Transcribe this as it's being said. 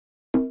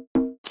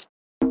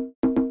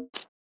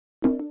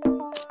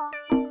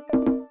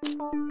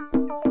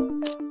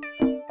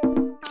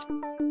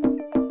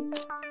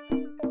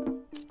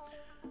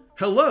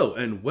Hello,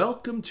 and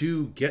welcome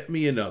to Get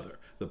Me Another,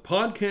 the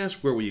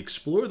podcast where we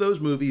explore those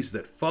movies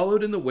that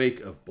followed in the wake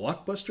of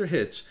blockbuster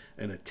hits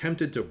and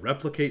attempted to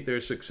replicate their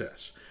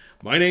success.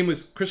 My name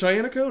is Chris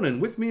Iannacone,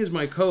 and with me is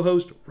my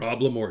co-host,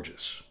 Rob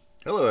Lamorgis.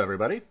 Hello,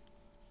 everybody.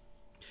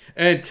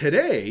 And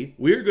today,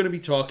 we're going to be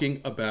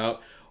talking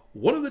about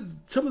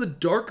some of the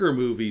darker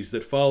movies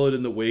that followed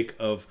in the wake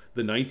of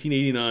the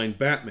 1989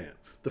 Batman.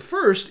 The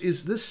first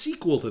is the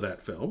sequel to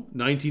that film,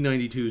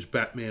 1992's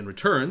Batman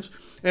Returns,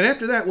 and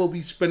after that we'll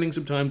be spending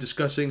some time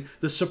discussing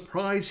the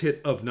surprise hit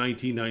of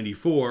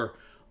 1994,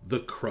 The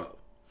Crow.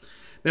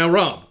 Now,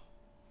 Rob,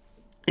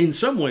 in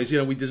some ways,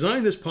 we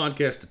designed this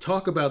podcast to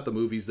talk about the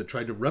movies that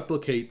tried to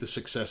replicate the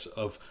success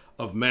of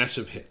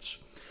massive hits.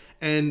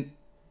 And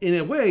in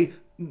a way,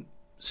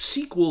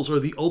 sequels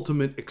are the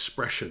ultimate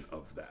expression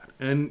of that.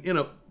 And,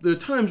 there are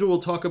times where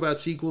we'll talk about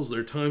sequels, there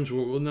are times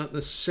where we'll not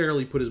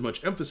necessarily put as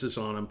much emphasis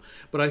on them,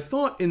 but I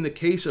thought in the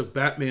case of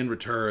Batman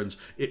Returns,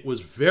 it was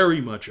very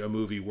much a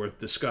movie worth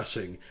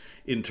discussing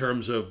in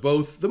terms of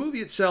both the movie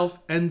itself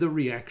and the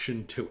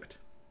reaction to it.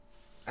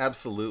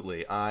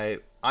 Absolutely. I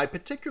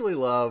particularly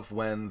love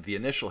when the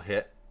initial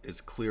hit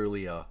is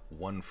clearly a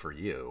one for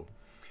you,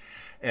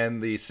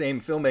 and the same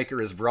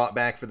filmmaker is brought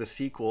back for the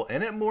sequel,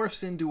 and it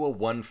morphs into a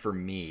one for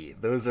me.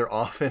 Those are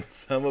often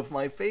some of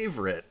my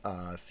favorite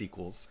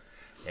sequels,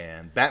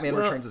 and Batman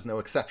Returns is no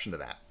exception to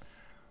that.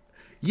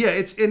 Yeah,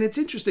 it's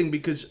interesting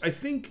because I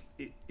think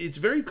it's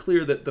very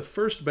clear that the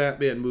first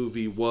Batman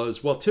movie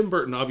was, while Tim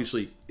Burton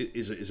obviously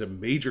is a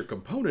major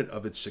component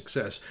of its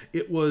success,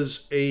 it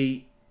was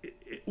a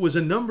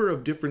number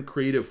of different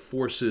creative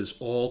forces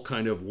all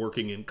kind of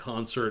working in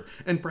concert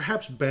and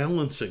perhaps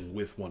balancing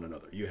with one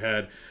another. You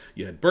had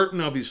Burton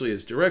obviously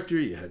as director,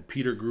 you had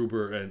Peter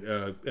Gruber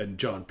and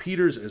John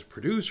Peters as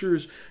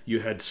producers, you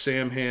had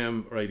Sam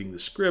Hamm writing the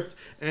script,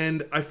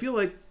 and I feel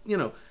like,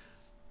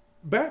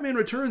 Batman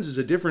Returns is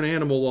a different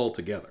animal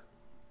altogether.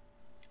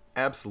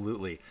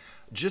 Absolutely.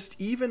 Just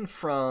even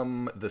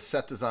from the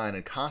set design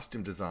and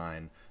costume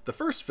design, the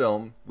first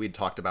film, we'd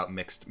talked about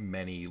mixed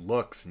many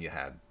looks, and you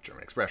had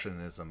German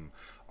Expressionism,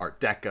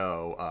 Art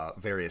Deco,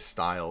 various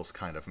styles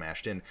kind of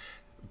mashed in.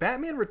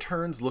 Batman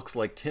Returns looks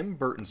like Tim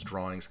Burton's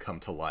drawings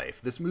come to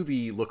life. This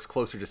movie looks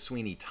closer to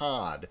Sweeney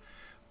Todd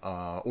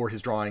or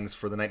his drawings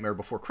for The Nightmare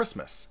Before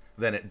Christmas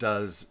than it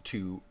does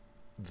to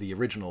the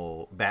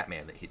original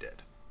Batman that he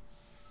did.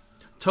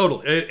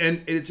 Total.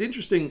 And it's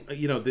interesting,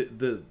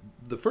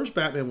 the first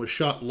Batman was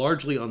shot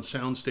largely on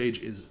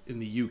soundstage in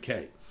the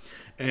UK.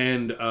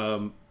 And,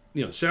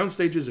 sound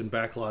stages and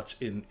backlots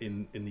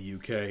in the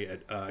UK,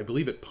 I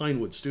believe at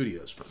Pinewood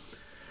Studios.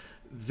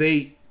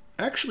 They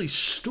actually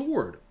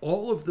stored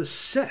all of the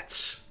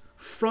sets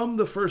from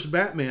the first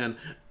Batman,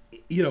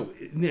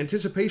 in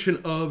anticipation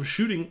of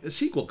shooting a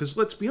sequel. Because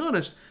let's be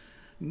honest,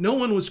 no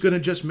one was going to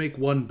just make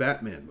one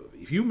Batman movie.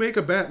 If you make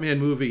a Batman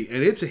movie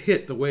and it's a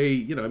hit the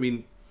way,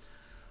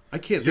 I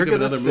can't think of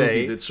another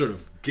movie that's sort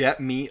of... Get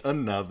me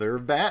another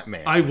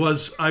Batman. I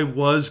was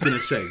going to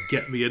say,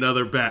 get me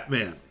another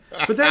Batman.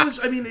 But that was,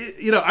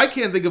 I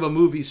can't think of a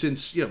movie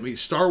since,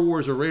 Star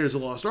Wars or Raiders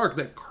of the Lost Ark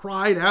that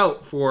cried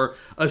out for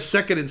a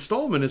second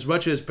installment as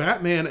much as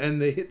Batman and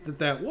the hit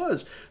that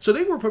was. So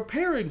they were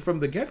preparing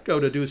from the get-go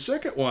to do a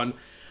second one.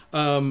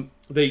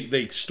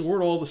 They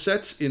stored all the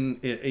sets in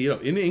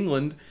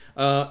England,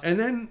 and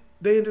then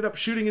they ended up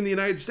shooting in the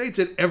United States,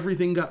 and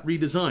everything got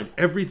redesigned.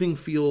 Everything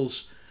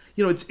feels...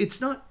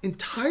 it's not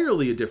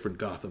entirely a different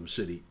Gotham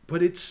City,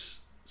 but it's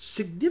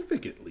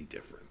significantly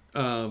different.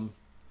 The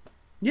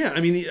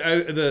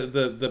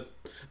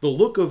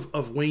look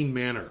of Wayne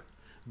Manor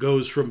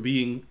goes from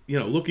being,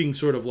 looking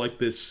sort of like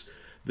this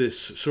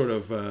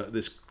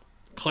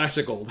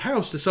classic old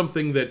house to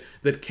something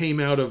that came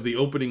out of the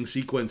opening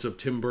sequence of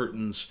Tim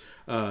Burton's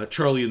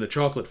Charlie and the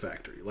Chocolate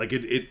Factory. Like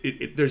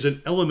there's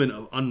an element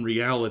of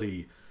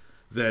unreality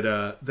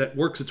that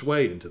works its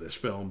way into this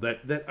film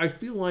that I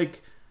feel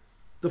like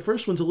the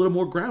first one's a little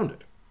more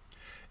grounded.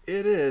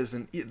 It is,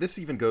 and this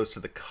even goes to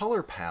the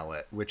color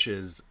palette, which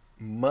is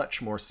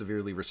much more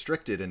severely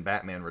restricted in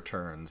Batman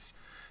Returns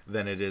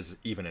than it is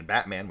even in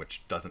Batman,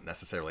 which doesn't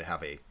necessarily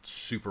have a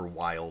super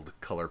wild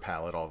color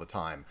palette all the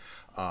time.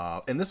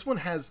 And this one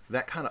has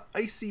that kind of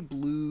icy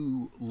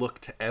blue look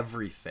to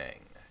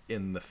everything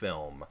in the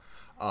film.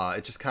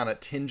 It just kind of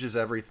tinges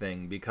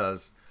everything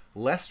because,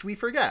 lest we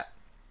forget,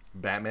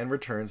 Batman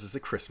Returns is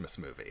a Christmas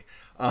movie.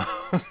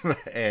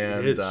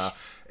 And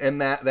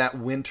that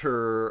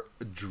winter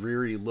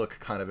dreary look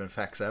kind of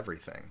infects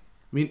everything.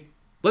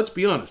 Let's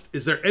be honest.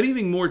 Is there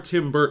anything more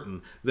Tim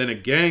Burton than a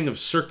gang of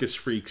circus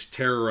freaks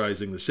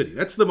terrorizing the city?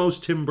 That's the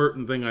most Tim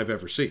Burton thing I've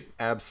ever seen.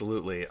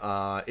 Absolutely.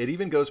 It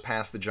even goes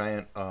past the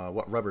giant,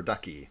 rubber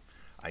ducky,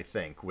 I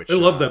think. Which I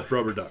love that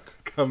rubber duck.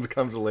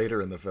 Comes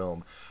later in the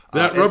film.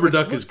 That rubber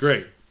duck is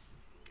great.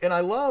 And I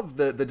love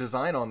the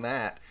design on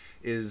that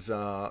is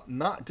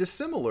not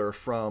dissimilar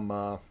from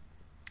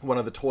one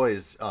of the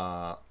toys.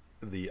 I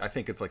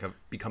think it's like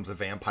becomes a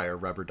vampire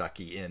rubber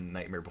ducky in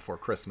Nightmare Before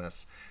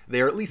Christmas.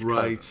 They are at least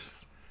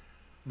cousins.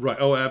 Right.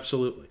 Oh,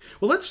 absolutely.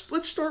 Well,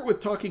 let's start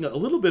with talking a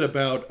little bit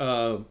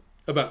about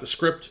about the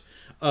script.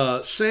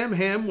 Sam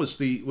Hamm was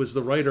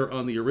the writer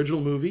on the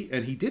original movie,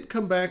 and he did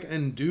come back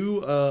and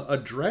do a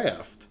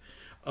draft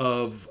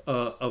of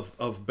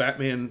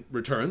Batman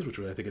Returns, which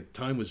I think at the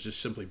time was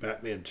just simply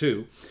Batman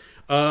 2.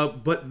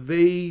 But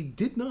they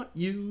did not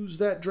use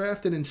that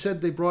draft, and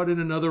instead they brought in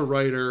another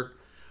writer,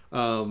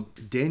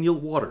 Daniel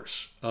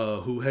Waters,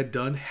 who had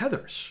done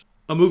Heathers,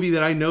 a movie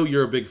that I know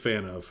you're a big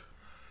fan of.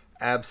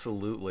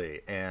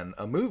 Absolutely. And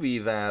a movie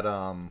that,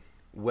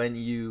 when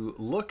you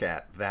look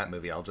at that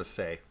movie, I'll just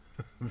say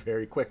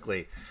very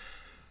quickly,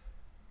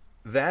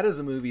 that is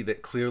a movie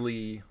that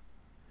clearly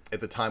at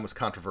the time was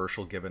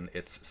controversial given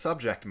its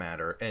subject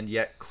matter, and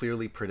yet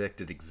clearly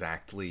predicted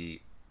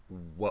exactly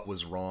what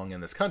was wrong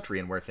in this country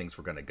and where things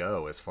were going to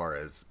go as far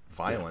as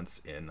violence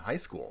in high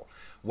school.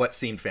 What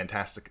seemed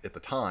fantastic at the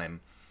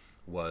time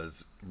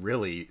was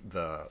really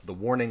the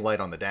warning light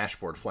on the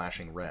dashboard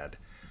flashing red.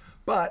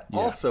 But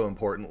also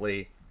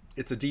importantly,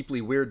 it's a deeply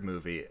weird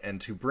movie,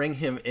 and to bring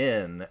him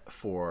in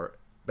for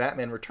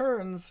Batman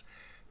Returns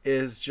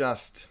is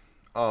just,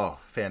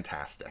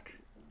 fantastic.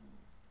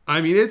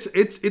 I mean,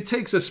 it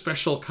takes a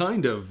special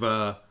kind of,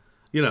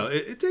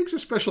 it takes a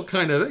special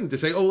kind of thing to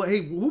say, oh,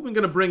 hey, who are we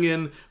going to bring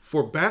in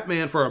for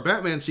Batman, for our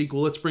Batman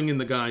sequel? Let's bring in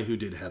the guy who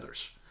did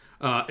Heathers.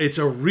 It's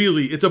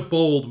a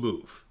bold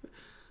move.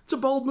 It's a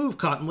bold move,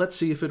 Cotton. Let's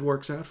see if it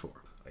works out for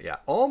him. Yeah,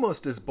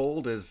 almost as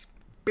bold as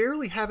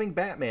barely having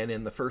Batman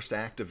in the first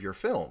act of your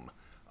film.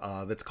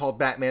 That's called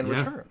Batman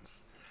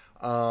Returns.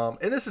 And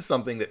this is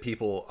something that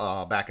people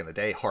back in the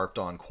day harped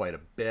on quite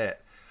a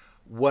bit.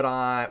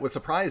 What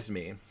surprised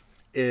me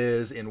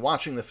is in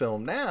watching the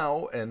film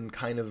now and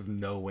kind of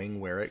knowing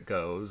where it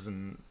goes,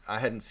 and I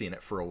hadn't seen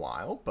it for a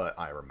while, but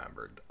I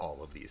remembered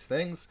all of these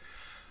things.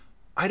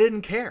 I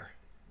didn't care.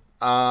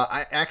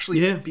 I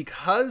actually,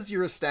 because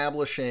you're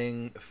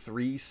establishing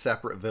three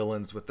separate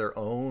villains with their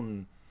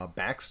own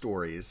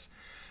backstories,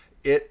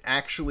 it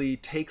actually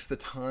takes the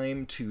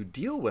time to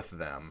deal with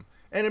them.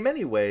 And in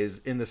many ways,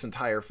 in this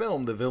entire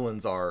film, the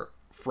villains are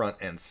front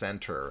and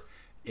center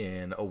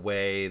in a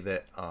way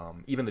that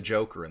even the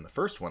Joker in the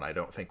first one, I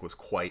don't think was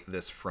quite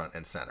this front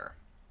and center.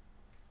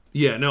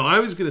 Yeah, no, I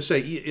was going to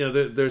say,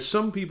 there's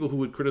some people who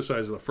would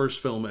criticize the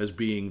first film as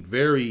being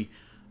very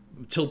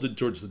tilted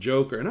towards the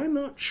Joker, and I'm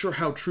not sure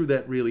how true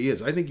that really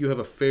is. I think you have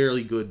a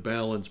fairly good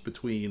balance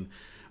between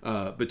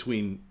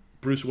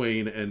Bruce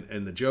Wayne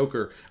and the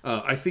Joker.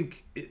 I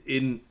think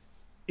in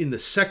the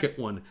second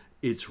one,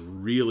 it's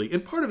really,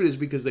 and part of it is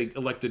because they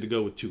elected to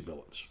go with two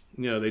villains.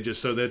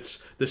 So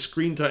that's the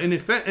screen time. And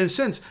in a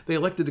sense, they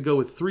elected to go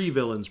with three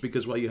villains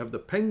because while you have the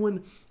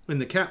Penguin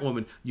and the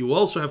Catwoman, you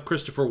also have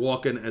Christopher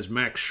Walken as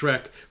Max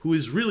Schreck, who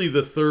is really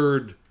the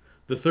third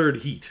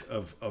heat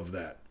of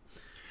that.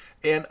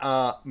 And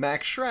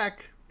Max Schreck,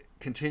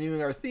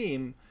 continuing our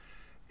theme,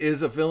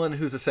 is a villain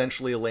who's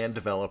essentially a land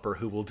developer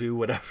who will do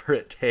whatever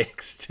it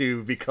takes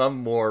to become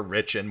more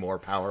rich and more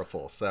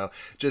powerful. So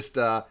just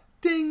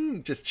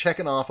ding, just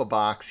checking off a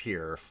box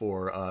here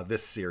for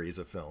this series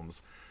of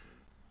films.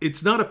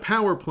 It's not a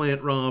power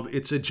plant, Rob.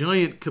 It's a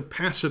giant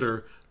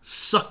capacitor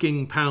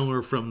sucking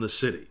power from the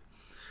city.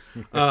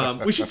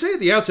 We should say at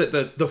the outset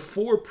that the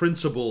four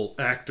principal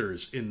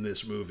actors in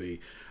this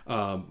movie,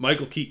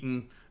 Michael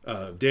Keaton,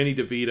 Danny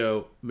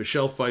DeVito,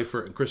 Michelle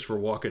Pfeiffer, and Christopher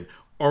Walken,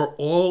 are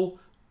all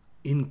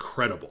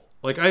incredible.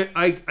 Like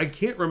I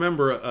can't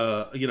remember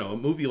a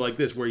movie like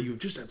this where you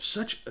just have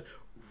such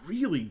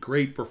really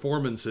great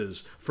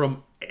performances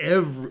from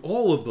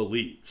all of the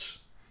leads.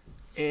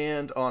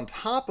 And on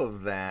top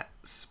of that,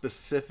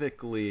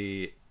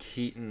 specifically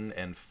Keaton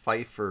and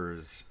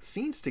Pfeiffer's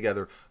scenes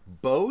together,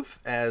 both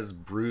as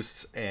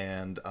Bruce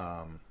and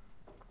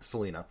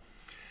Selina,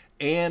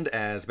 and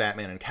as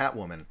Batman and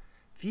Catwoman,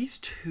 these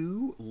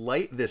two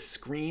light this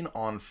screen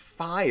on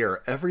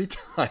fire every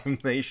time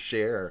they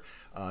share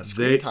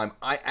screen time.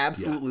 I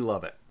absolutely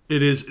love it.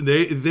 It is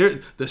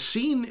the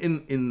scene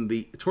in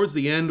the towards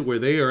the end where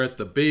they are at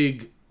the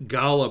big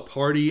gala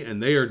party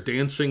and they are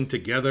dancing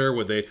together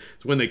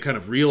it's when they kind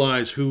of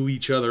realize who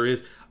each other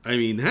is. I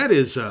mean,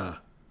 that's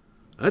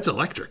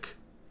electric.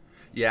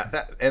 Yeah,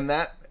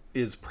 that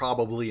is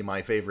probably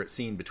my favorite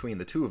scene between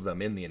the two of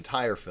them in the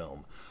entire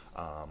film.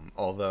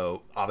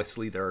 Although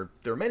obviously there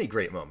are many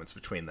great moments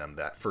between them.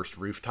 That first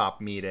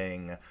rooftop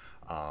meeting,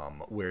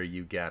 where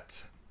you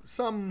get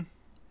some,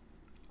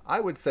 I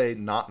would say,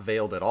 not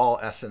veiled at all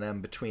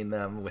S&M between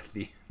them with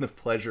the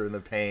pleasure and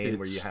the pain.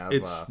 Where you have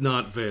it's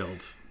not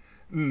veiled.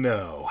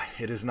 No,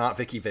 it is not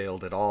Vicky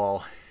veiled at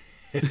all.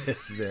 It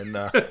has been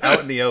out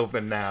in the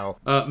open now.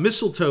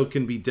 Mistletoe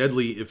can be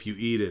deadly if you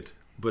eat it,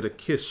 but a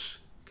kiss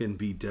can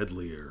be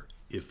deadlier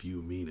if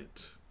you mean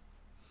it.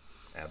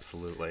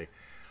 Absolutely.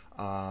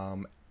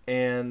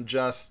 And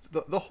just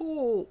the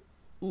whole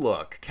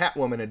look,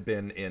 Catwoman had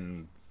been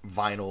in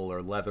vinyl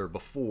or leather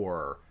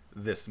before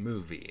this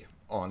movie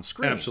on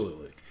screen.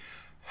 Absolutely.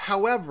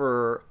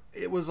 However,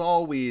 it was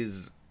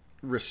always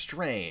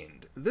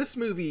restrained. This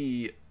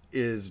movie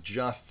is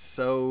just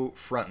so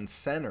front and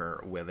center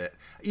with it.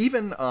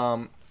 Even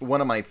one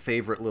of my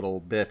favorite little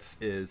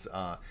bits is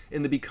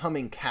in the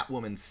Becoming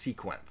Catwoman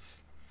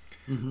sequence.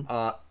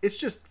 It's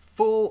just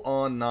full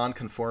on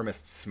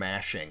nonconformist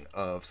smashing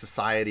of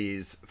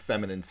society's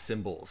feminine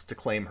symbols to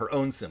claim her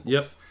own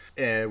symbols.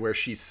 Where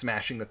she's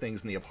smashing the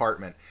things in the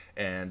apartment,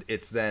 and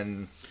it's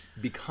then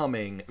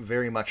becoming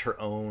very much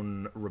her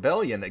own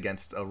rebellion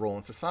against a role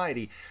in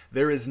society.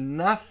 There is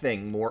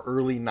nothing more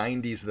early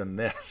 90s than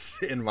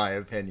this, in my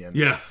opinion.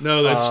 Yeah,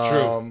 no, that's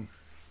true.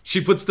 She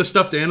puts the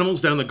stuffed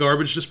animals down the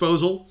garbage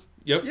disposal.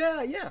 Yep.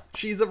 Yeah.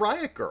 She's a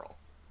riot girl.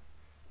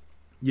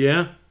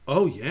 Yeah.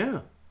 Oh, yeah.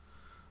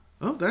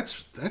 Oh,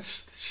 that's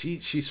she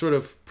sort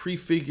of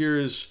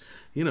prefigures,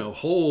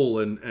 whole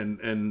and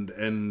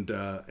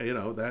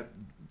that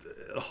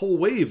a whole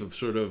wave of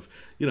sort of,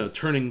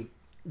 turning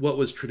what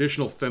was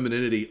traditional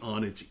femininity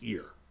on its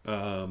ear.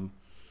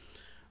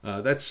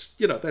 That's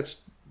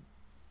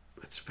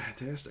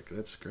fantastic.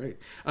 That's great.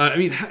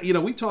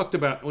 We talked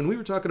about, when we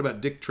were talking about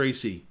Dick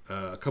Tracy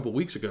a couple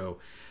weeks ago,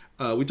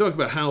 we talked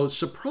about how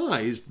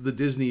surprised the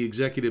Disney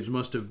executives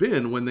must have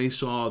been when they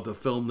saw the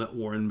film that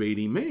Warren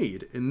Beatty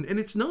made. And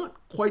it's not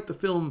quite the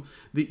film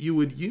that you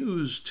would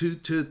use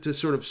to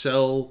sort of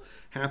sell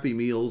Happy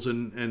Meals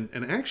and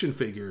action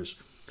figures.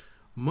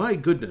 My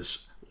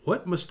goodness,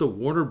 what must the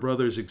Warner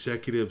Brothers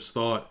executives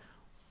thought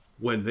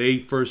when they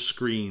first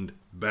screened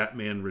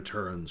Batman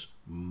Returns?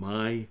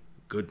 My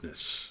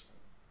goodness.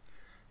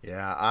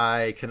 Yeah,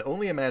 I can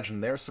only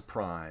imagine their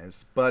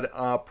surprise, but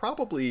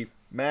probably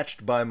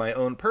matched by my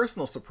own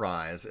personal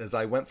surprise as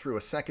I went through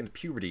a second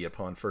puberty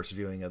upon first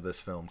viewing of this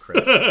film,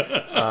 Chris.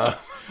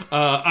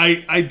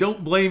 I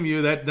don't blame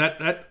you.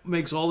 That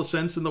makes all the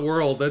sense in the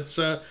world. That's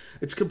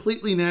it's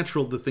completely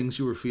natural, the things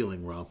you were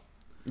feeling, Rob.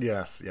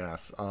 Yes.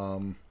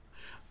 Again,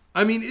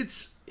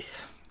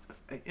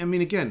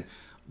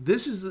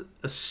 this is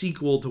a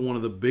sequel to one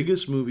of the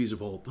biggest movies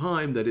of all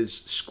time that is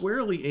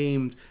squarely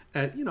aimed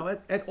at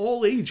at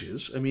all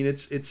ages. I mean,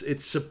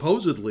 it's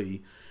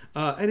supposedly,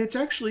 and it's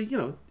actually,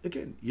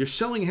 again, you're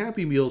selling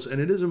Happy Meals, and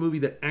it is a movie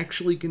that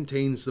actually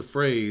contains the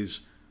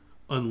phrase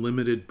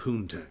 "unlimited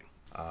poontang,"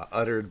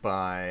 uttered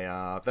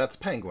by that's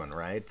Penguin,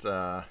 right?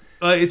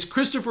 It's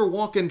Christopher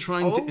Walken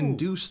trying to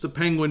induce the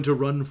Penguin to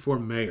run for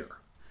mayor.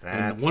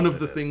 And one of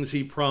the things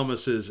he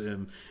promises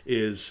him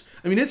is,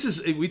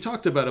 we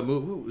talked about a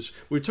movie.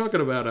 We're talking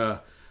about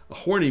a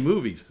horny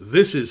movies.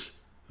 This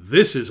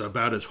is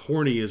about as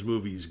horny as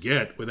movies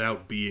get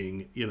without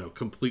being,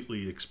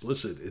 completely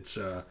explicit. It's,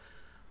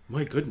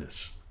 my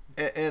goodness.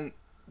 And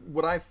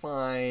what I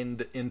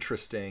find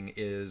interesting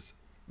is,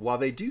 while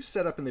they do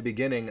set up in the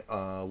beginning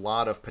a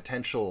lot of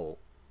potential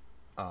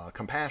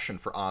compassion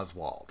for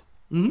Oswald,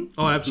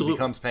 Oh, absolutely, who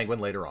becomes Penguin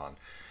later on,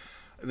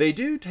 they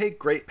do take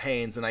great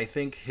pains, and I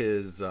think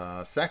his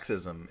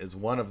sexism is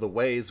one of the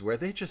ways where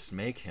they just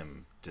make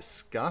him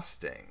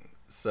disgusting,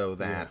 so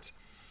that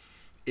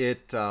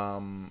it,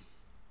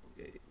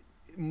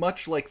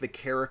 much like the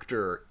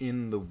character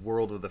in the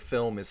world of the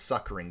film is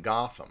succering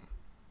Gotham,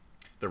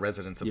 the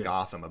residents of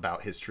Gotham,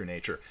 about his true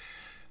nature,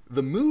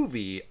 the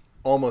movie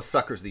almost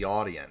suckers the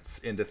audience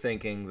into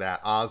thinking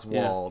that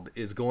Oswald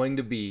is going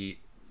to be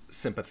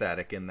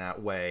sympathetic in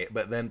that way,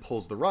 but then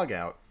pulls the rug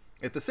out.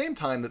 At the same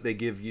time that they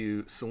give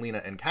you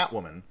Selina and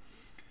Catwoman,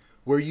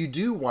 where you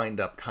do wind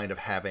up kind of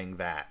having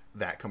that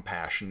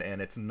compassion,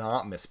 and it's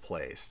not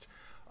misplaced.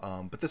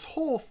 But this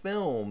whole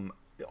film,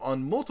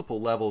 on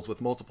multiple levels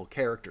with multiple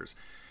characters,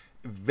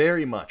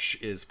 very much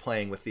is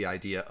playing with the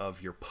idea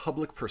of your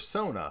public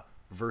persona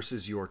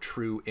versus your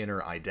true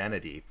inner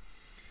identity.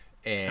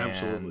 And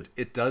absolutely,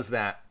 it does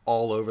that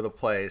all over the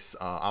place.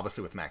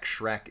 Obviously with Max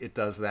Schreck, it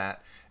does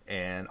that.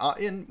 And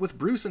with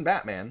Bruce and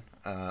Batman,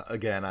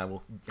 again, I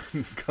will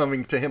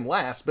coming to him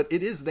last, but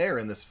it is there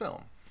in this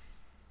film.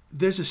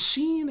 There's a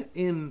scene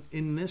in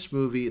this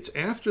movie. It's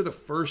after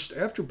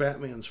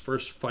Batman's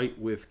first fight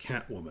with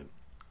Catwoman,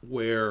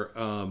 where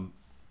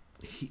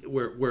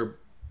where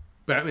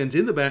Batman's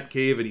in the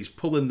Batcave and he's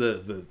pulling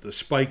the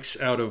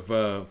spikes out of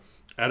the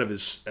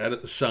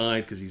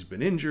side because he's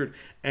been injured,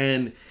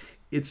 and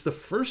it's the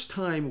first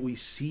time we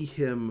see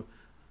him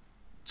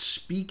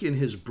speak in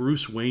his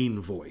Bruce Wayne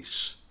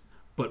voice,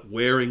 but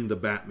wearing the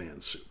Batman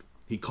suit.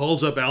 He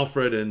calls up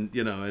Alfred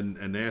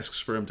and asks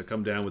for him to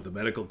come down with the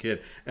medical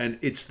kit. And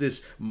it's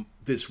this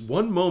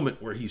one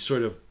moment where he's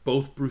sort of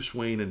both Bruce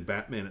Wayne and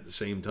Batman at the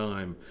same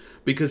time.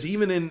 Because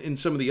even in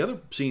some of the other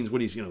scenes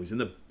when he's in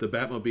the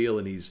Batmobile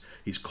and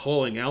he's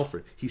calling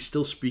Alfred, he's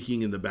still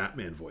speaking in the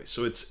Batman voice.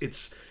 So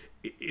it's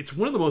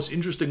one of the most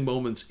interesting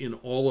moments in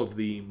all of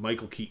the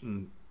Michael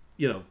Keaton,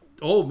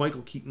 all of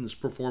Michael Keaton's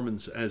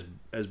performance as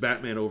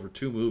Batman over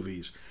two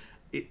movies.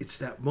 It's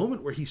that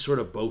moment where he's sort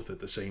of both at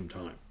the same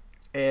time.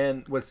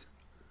 And what's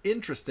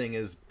interesting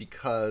is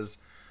because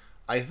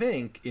I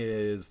think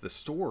is the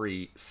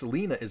story,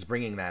 Selina is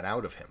bringing that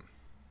out of him.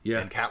 Yeah.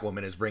 And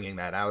Catwoman is bringing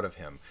that out of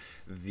him.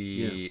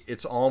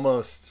 It's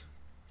almost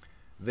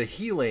the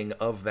healing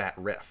of that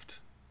rift,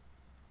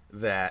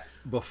 that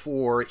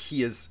before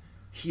he is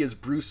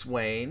Bruce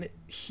Wayne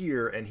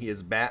here and he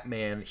is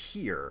Batman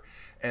here,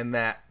 and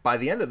that by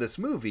the end of this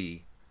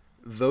movie,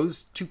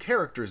 those two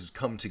characters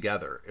come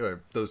together,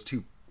 or those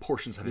two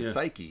portions of his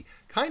psyche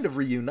kind of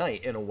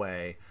reunite in a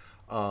way,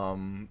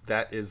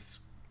 that is,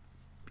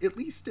 at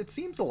least it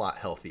seems a lot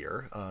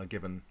healthier,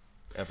 given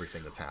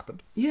everything that's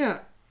happened. Yeah,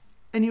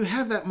 and you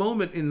have that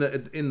moment in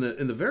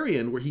the very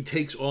end where he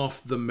takes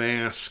off the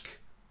mask.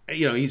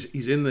 You know,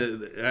 he's in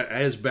the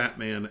as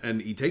Batman,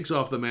 and he takes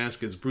off the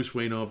mask as Bruce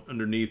Wayne off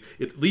underneath.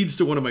 It leads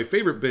to one of my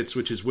favorite bits,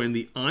 which is when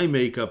the eye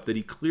makeup that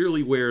he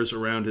clearly wears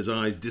around his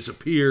eyes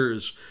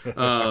disappears,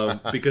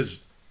 because.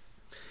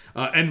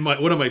 And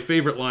one of my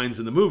favorite lines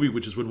in the movie,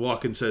 which is when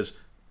Walken says,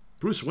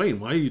 "Bruce Wayne,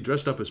 why are you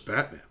dressed up as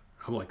Batman?"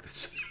 I'm like,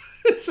 this.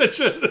 It's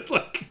such a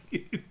like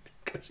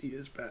because he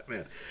is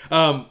Batman.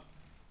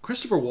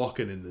 Christopher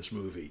Walken in this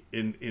movie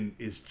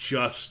is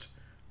just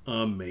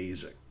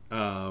amazing.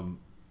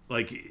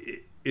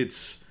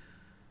 It's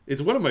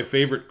one of my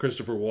favorite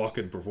Christopher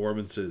Walken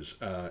performances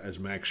as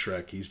Max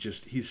Schreck.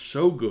 He's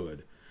so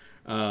good.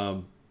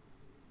 What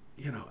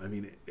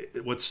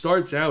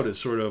starts out as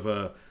sort of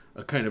a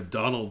kind of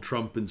Donald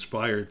Trump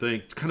inspired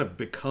thing kind of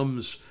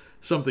becomes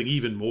something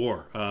even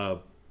more.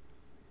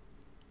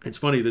 It's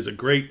funny. There's a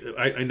great.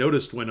 I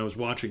noticed when I was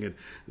watching it.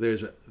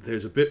 There's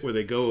a bit where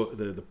they go.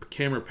 The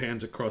camera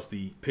pans across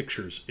the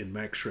pictures in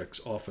Max Schreck's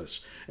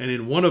office, and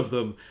in one of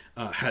them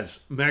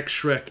has Max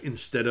Schreck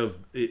instead of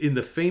in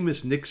the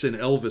famous Nixon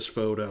Elvis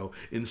photo.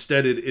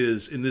 Instead, it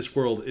is in this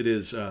world. It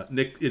is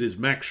It is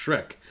Max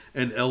Schreck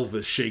and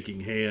Elvis shaking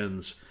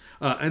hands.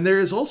 And there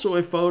is also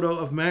a photo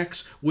of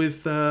Max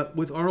with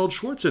Arnold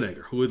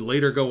Schwarzenegger, who would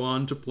later go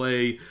on to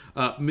play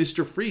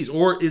Mr. Freeze.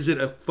 Or is it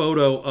a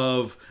photo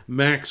of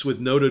Max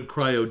with noted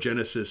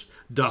cryogenicist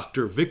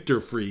Dr.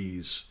 Victor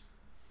Freeze?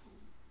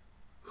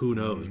 Who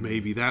knows?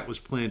 Maybe that was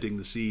planting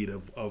the seed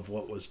of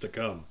what was to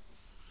come.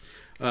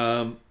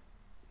 Yeah,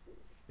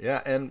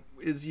 and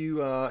as you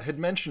had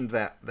mentioned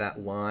that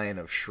line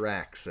of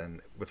Shrek's and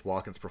with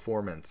Walken's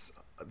performance,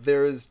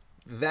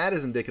 that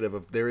is indicative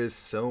of there is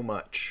so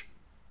much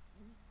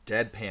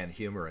deadpan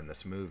humor in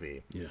this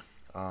movie. Yeah.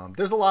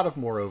 There's a lot of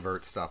more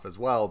overt stuff as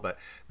well, but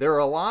there are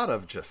a lot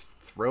of just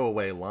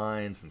throwaway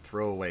lines and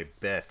throwaway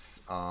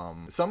bits.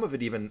 Some of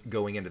it even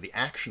going into the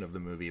action of the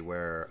movie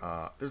where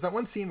there's that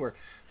one scene where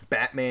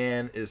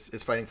Batman is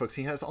fighting folks.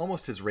 He has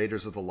almost his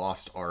Raiders of the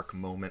Lost Ark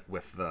moment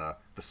with the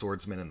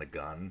swordsman and the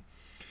gun,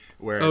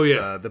 where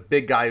it's the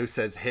big guy who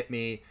says, "Hit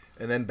me,"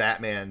 and then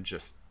Batman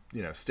just,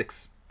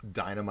 sticks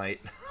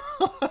dynamite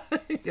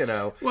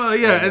Well,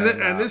 yeah,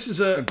 and this is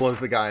and blows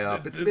the guy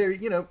up. It's very,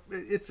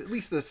 it's at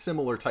least a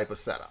similar type of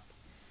setup.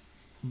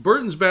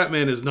 Burton's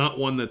Batman is not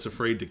one that's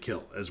afraid to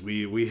kill, as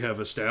we have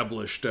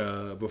established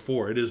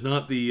before. It is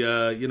not the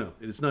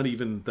it's not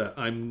even that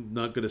I'm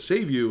not going to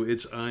save you.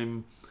 It's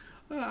I'm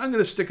going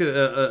to stick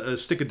a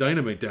stick of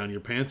dynamite down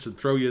your pants and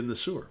throw you in the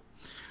sewer.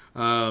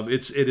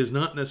 It is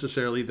not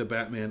necessarily the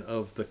Batman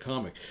of the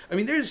comic. I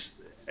mean, there's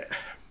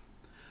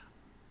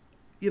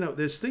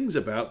things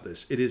about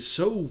this. It is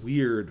so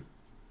weird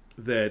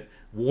that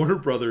Warner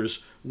Brothers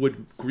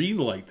would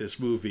greenlight this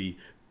movie.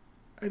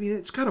 I mean,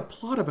 it's got a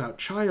plot about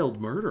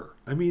child murder.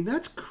 I mean,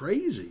 that's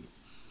crazy.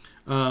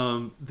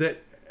 That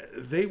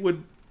they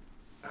would.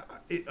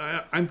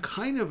 I'm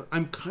kind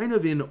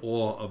of in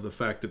awe of the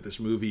fact that this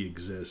movie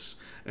exists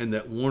and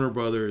that Warner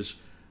Brothers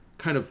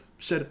kind of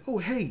said, "Oh,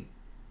 hey,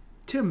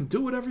 Tim,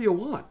 do whatever you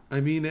want."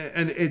 I mean,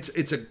 and it's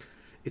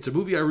a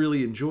movie I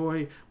really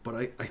enjoy, but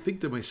I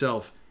think to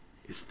myself,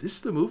 is this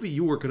the movie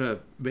you were gonna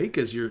make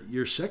as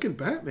your second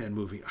Batman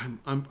movie?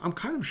 I'm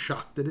kind of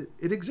shocked that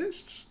it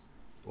exists.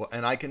 Well,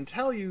 and I can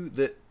tell you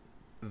that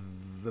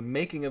the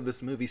making of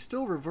this movie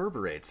still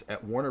reverberates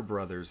at Warner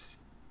Brothers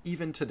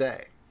even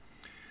today.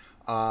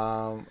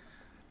 I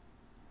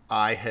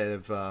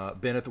have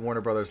been at the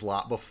Warner Brothers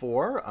lot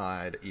before.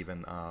 I'd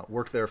even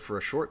worked there for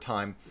a short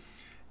time.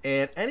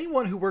 And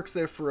anyone who works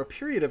there for a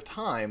period of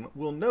time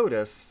will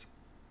notice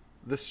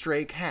the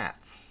stray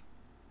cats.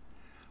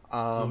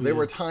 There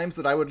were times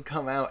that I would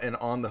come out and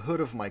on the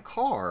hood of my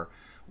car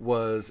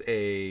was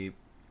a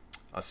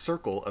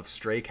circle of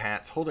stray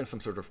cats holding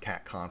some sort of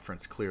cat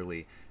conference,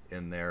 clearly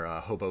in their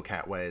hobo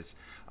cat ways.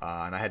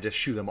 And I had to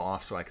shoo them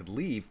off so I could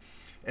leave.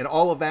 And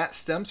all of that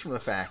stems from the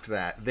fact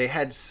that they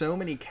had so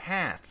many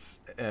cats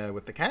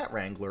with the cat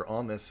wrangler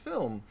on this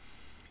film,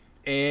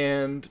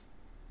 and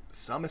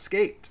some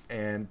escaped.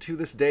 And to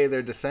this day,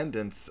 their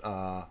descendants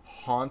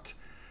haunt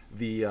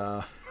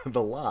the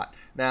lot.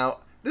 Now,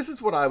 this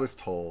is what I was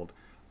told.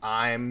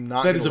 I'm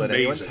not going to let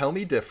anyone tell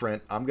me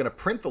different. I'm going to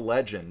print the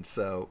legend,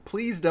 so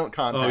please don't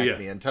contact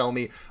me and tell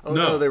me,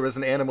 no, there was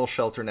an animal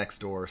shelter next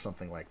door or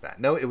something like that.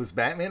 No, it was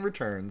Batman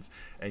Returns,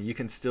 and you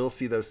can still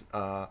see those,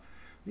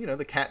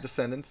 the cat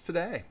descendants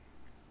today.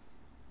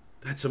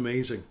 That's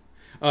amazing.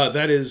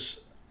 That is,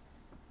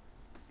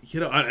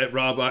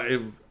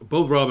 Rob,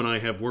 both Rob and I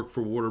have worked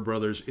for Warner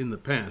Brothers in the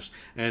past,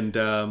 and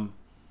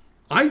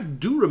I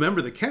do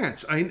remember the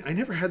cats. I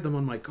never had them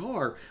on my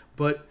car,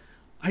 but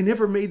I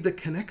never made the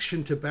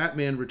connection to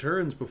Batman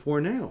Returns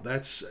before now.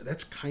 That's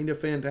kind of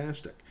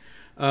fantastic.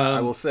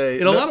 I will say,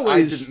 in a lot of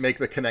ways, I didn't make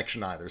the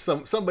connection either.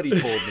 Somebody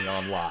told me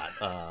on lot.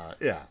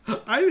 Yeah,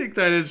 I think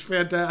that is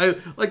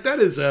fantastic. Like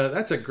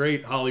that's a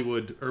great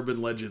Hollywood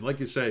urban legend. Like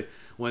you say,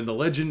 when the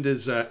legend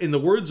is, in the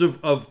words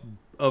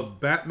of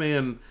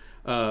Batman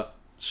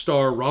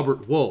star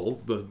Robert Wuhl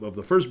of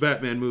the first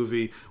Batman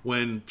movie,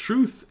 when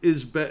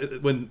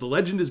when the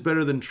legend is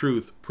better than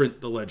truth,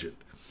 print the legend.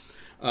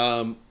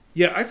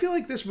 Yeah, I feel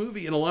like this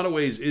movie, in a lot of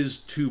ways, is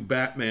to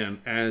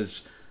Batman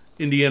as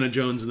Indiana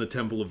Jones and the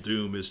Temple of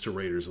Doom is to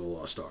Raiders of the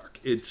Lost Ark.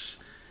 It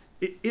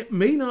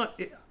may not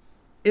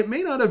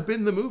have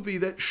been the movie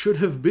that should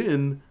have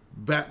been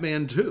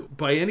Batman 2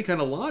 by any kind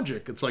of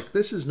logic. It's like,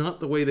 this is not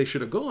the way they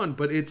should have gone,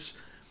 but it's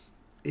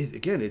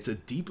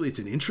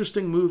an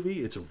interesting movie.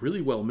 It's a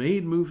really well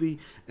made movie,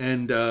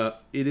 and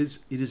it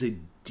is a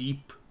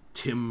deep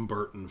Tim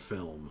Burton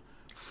film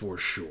for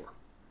sure.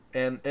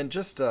 And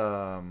just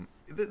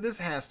this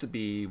has to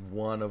be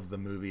one of the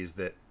movies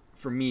that,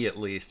 for me at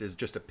least, is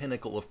just a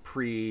pinnacle of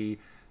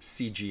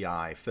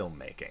pre-CGI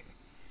filmmaking.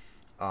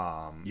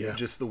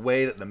 Just the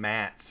way that the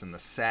mats and the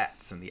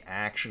sets and the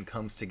action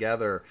comes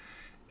together,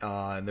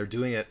 and they're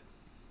doing it,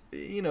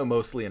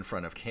 mostly in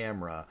front of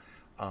camera,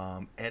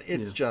 and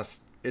it's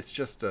just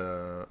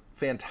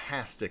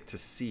fantastic to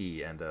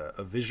see, and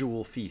a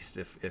visual feast,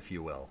 if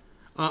you will.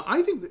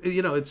 I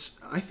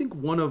think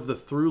one of the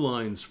through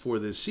lines for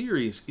this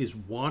series is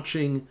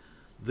watching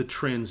the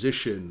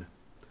transition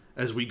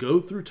as we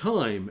go through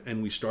time,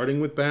 and we starting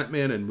with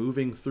Batman and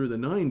moving through the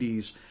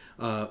 90s,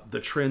 the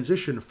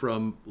transition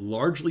from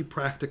largely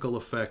practical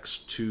effects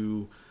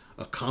to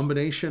a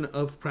combination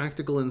of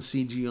practical and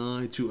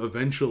CGI to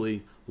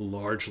eventually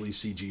largely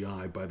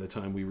CGI by the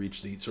time we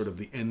reach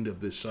the end of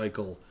this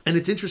cycle. And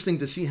it's interesting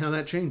to see how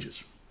that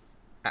changes.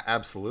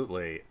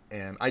 Absolutely.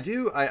 And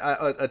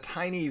a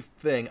tiny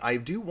thing, I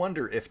do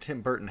wonder if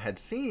Tim Burton had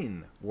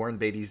seen Warren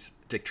Beatty's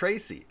Dick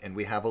Tracy, and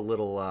we have a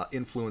little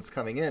influence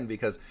coming in,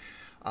 because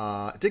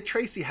Dick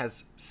Tracy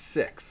has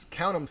 6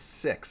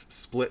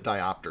 split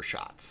diopter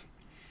shots.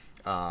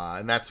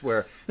 And that's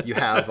where you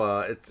have,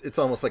 it's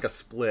almost like a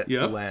split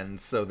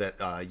lens, so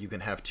that you can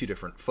have 2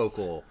 different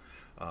focal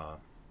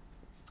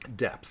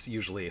depths,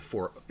 usually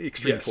for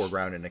extreme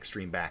foreground and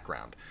extreme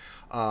background.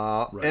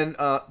 Right. And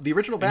the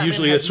original Batman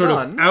usually had it's sort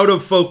of out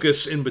of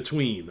focus in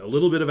between, a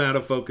little bit of out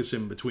of focus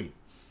in between.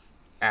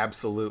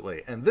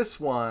 Absolutely. And this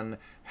one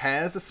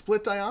has a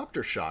split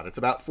diopter shot. It's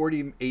about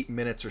 48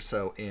 minutes or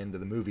so into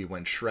the movie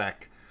when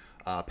Shrek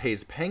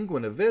pays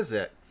Penguin a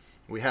visit.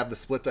 We have the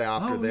split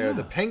diopter there. Yeah.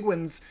 The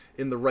Penguin's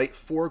in the right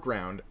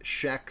foreground.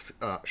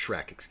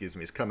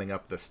 Shrek, is coming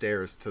up the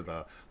stairs to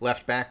the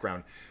left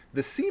background.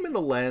 The seam in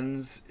the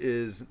lens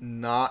is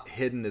not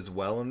hidden as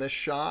well in this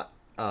shot.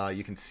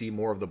 You can see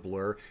more of the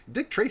blur.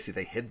 Dick Tracy,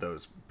 they hid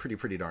those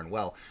pretty darn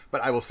well.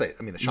 But I will say,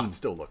 the shot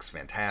still looks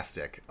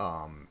fantastic,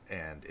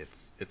 and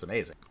it's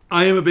amazing.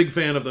 I am a big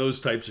fan of those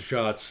types of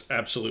shots.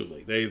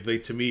 Absolutely, they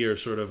to me are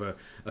sort of a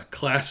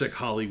classic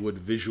Hollywood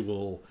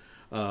visual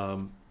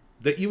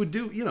that you would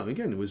do.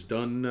 Again, it was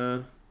done.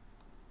 It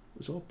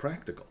was all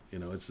practical.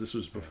 This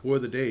was before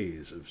the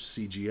days of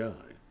CGI.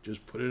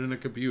 Just put it in a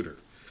computer.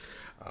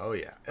 Oh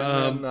yeah,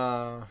 and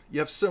then you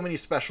have so many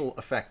special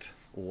effect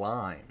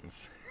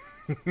lines.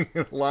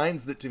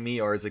 Lines that to me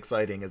are as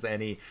exciting as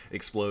any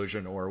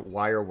explosion or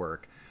wire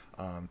work.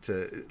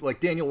 To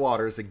like Daniel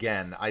Waters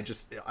again,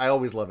 I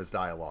always love his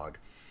dialogue,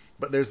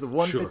 but there's the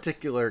one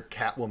particular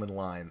Catwoman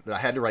line that I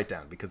had to write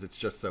down because it's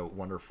just so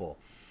wonderful.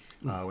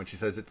 When she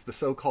says, "It's the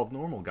so-called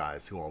normal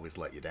guys who always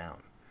let you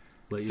down.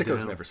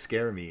 Sickos never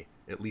scare me.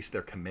 At least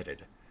they're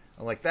committed."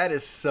 I'm like, that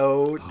is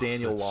so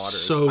Daniel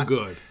Waters. So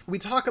good. We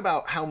talk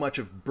about how much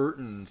of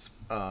Burton's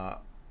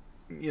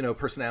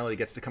personality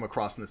gets to come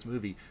across in this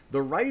movie.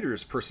 The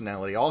writer's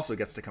personality also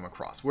gets to come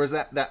across. Whereas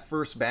that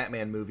first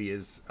Batman movie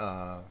is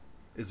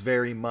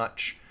very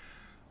much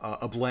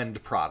a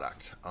blend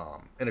product,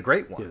 and a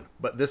great one. Yeah.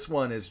 But this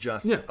one is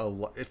just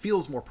it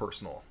feels more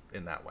personal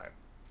in that way.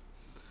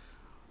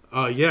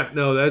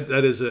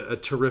 That is a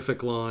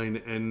terrific line,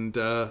 and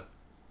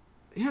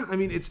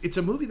it's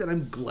a movie that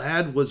I'm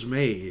glad was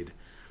made,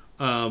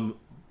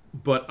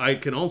 but I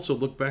can also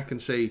look back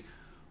and say,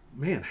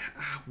 man,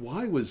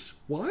 why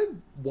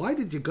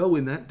did you go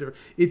in that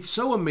direction? It's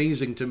so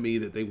amazing to me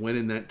that they went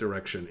in that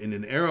direction in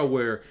an era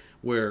where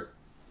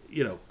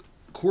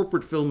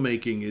corporate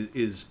filmmaking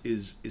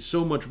is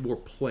so much more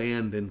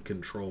planned and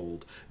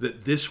controlled,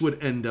 that this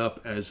would end up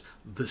as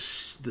the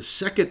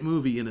second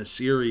movie in a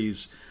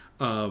series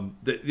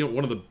that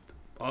one of the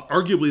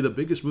arguably the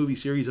biggest movie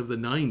series of the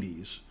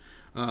 90s.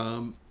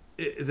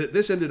 That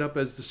this ended up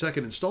as the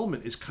second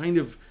installment is kind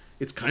of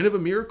a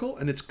miracle,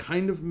 and it's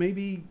kind of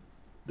maybe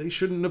they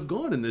shouldn't have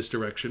gone in this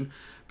direction,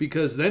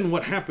 because then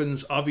what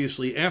happens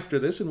obviously after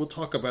this, and we'll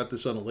talk about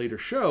this on a later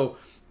show,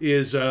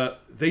 is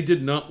they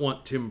did not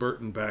want Tim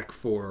Burton back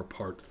for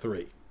part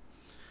 3,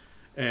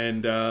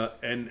 and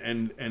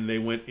they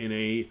went in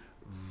a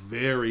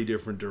very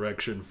different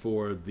direction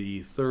for the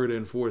third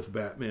and fourth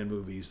Batman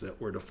movies that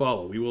were to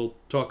follow. We will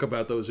talk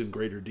about those in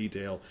greater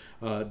detail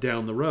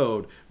down the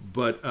road,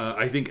 but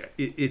I think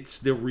it's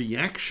the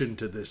reaction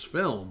to this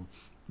film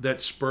that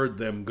spurred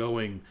them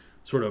going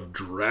sort of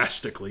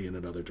drastically in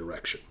another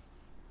direction.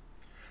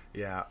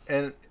 Yeah,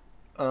 and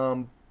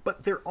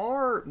but there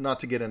are, not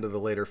to get into the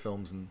later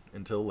films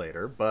until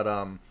later, but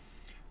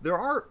there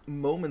are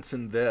moments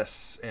in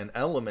this and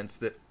elements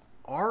that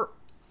are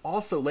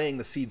also laying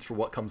the seeds for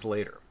what comes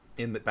later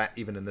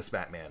even in this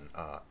Batman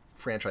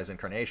franchise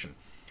incarnation,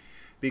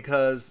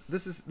 because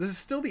this is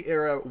still the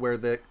era where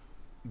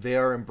they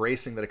are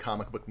embracing that a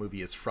comic book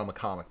movie is from a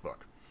comic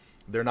book.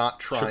 They're not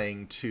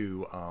trying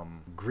to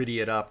gritty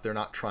it up. They're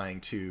not trying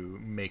to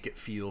make it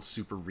feel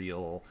super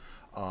real.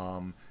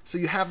 So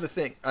you have the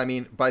thing. I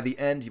mean, by the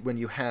end, when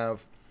you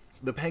have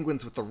the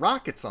Penguins with the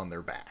rockets on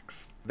their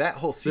backs, that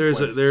whole sequence.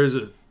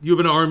 You have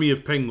an army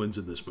of penguins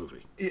in this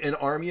movie. An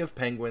army of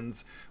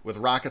penguins with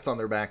rockets on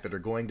their back that are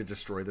going to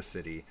destroy the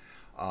city.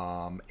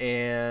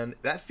 And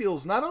that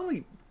feels not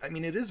only, I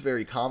mean, it is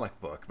very comic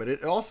book, but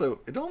it almost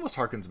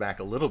harkens back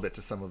a little bit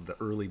to some of the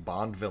early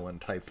Bond villain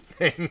type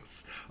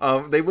things.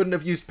 They wouldn't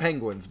have used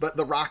penguins, but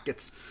the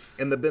rockets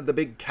and the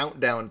big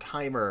countdown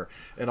timer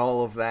and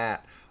all of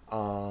that,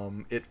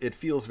 it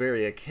feels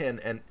very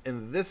akin.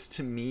 And this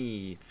to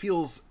me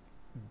feels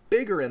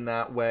bigger in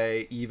that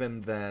way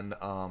even than,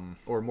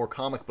 or more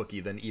comic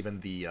booky than even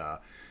the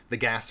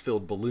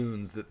gas-filled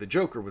balloons that the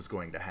Joker was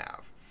going to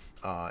have.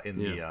 In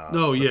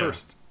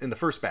the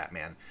first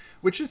Batman,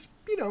 which is,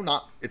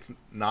 it's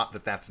not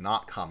that that's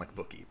not comic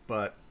booky,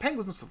 but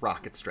penguins with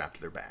rockets strapped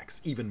to their backs,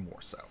 even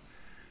more so.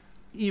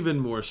 Even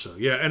more so,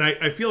 yeah. And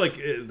I feel like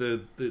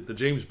the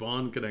James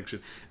Bond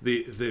connection,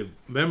 the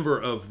member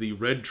of the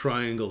Red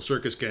Triangle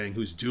Circus Gang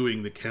who's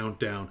doing the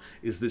countdown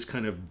is this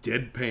kind of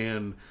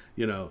deadpan,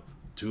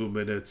 2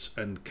 minutes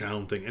and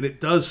counting, and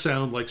it does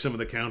sound like some of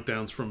the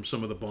countdowns from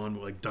some of the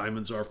Bond, like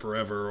Diamonds Are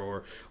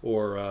Forever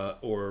or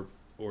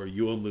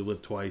You Only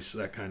Live Twice,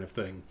 that kind of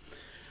thing.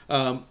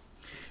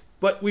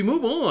 But we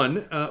move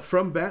on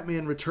from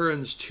Batman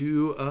Returns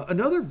to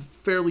another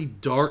fairly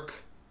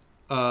dark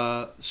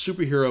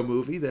superhero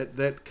movie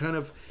that kind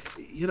of,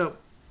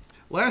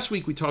 last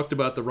week we talked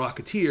about The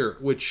Rocketeer,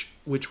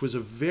 which was a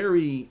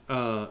very,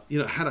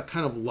 had a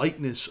kind of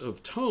lightness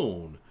of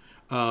tone.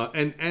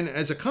 And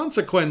as a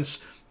consequence,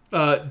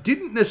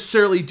 didn't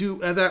necessarily do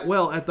that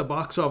well at the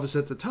box office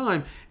at the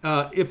time.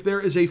 If there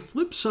is a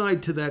flip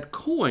side to that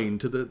coin,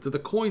 to the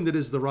coin that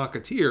is The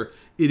Rocketeer,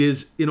 it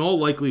is in all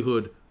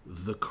likelihood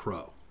The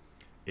Crow.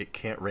 It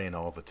can't rain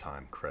all the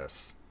time,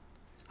 Chris.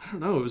 I don't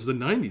know. It was the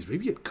 90s.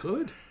 Maybe it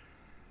could.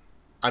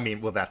 I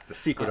mean, well, that's the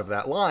secret of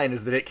that line,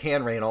 is that it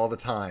can rain all the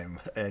time,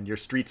 and your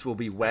streets will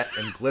be wet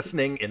and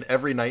glistening in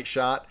every night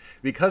shot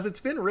because it's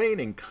been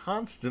raining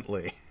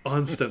constantly.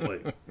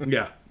 Constantly.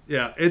 Yeah.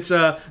 It's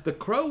The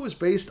Crow was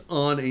based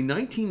on a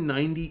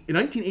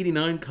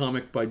 1989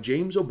 comic by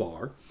James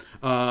O'Barr.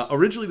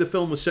 Originally, the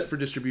film was set for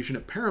distribution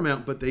at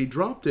Paramount, but they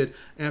dropped it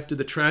after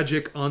the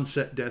tragic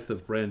on-set death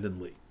of Brandon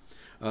Lee.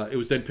 It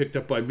was then picked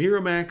up by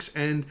Miramax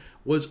and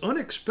was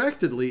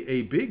unexpectedly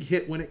a big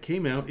hit when it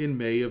came out in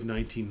May of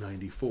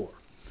 1994.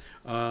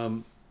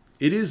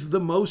 It is the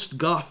most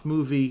goth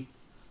movie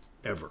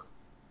ever.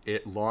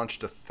 It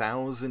launched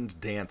 1,000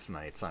 dance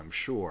nights, I'm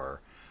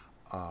sure.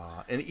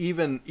 And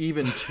even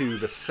to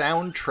the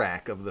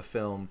soundtrack of the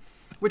film,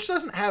 which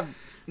doesn't have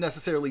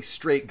necessarily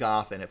straight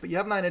goth in it, but you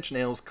have Nine Inch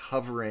Nails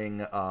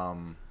covering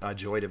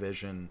Joy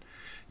Division.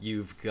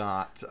 You've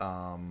got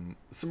some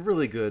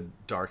really good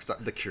dark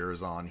stuff. The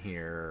Cure's on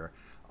here.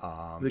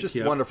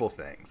 Wonderful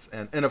things.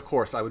 And of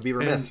course, I would be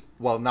remiss,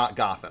 not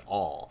goth at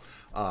all,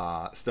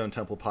 Stone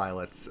Temple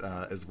Pilots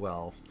as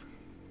well.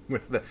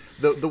 With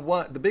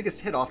the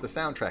biggest hit off the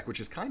soundtrack, which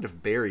is kind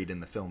of buried in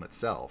the film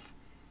itself.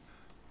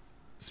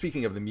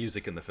 Speaking of the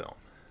music in the film,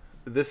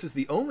 this is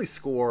the only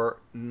score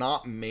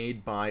not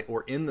made by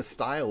or in the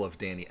style of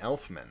Danny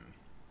Elfman.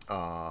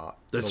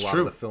 That's in a lot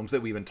true. of the films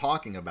that we've been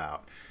talking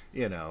about,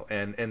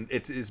 and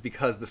it is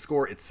because the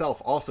score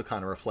itself also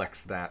kind of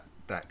reflects that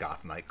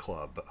goth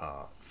nightclub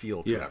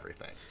feel to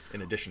everything.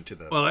 In addition to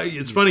the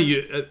it's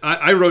funny.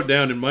 I wrote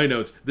down in my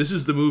notes, this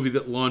is the movie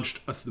that launched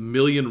 1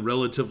 million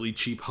relatively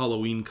cheap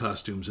Halloween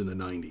costumes in the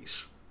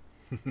 90s.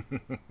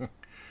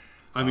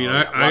 I mean,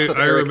 I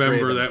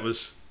remember Draven. That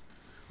was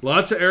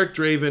lots of Eric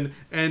Draven,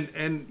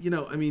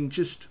 and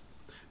just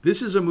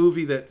this is a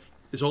movie that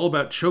is all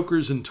about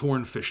chokers and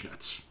torn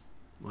fishnets.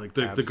 Like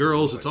the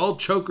girls, it's all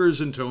chokers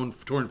and torn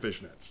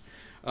fishnets.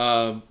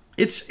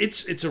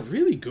 It's a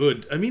really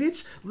good. I mean,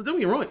 don't get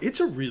me wrong, it's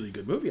a really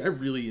good movie. I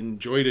really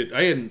enjoyed it.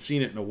 I hadn't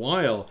seen it in a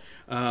while,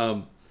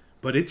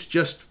 but it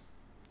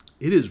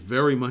is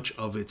very much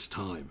of its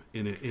time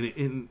in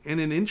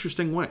an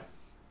interesting way.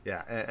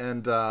 Yeah,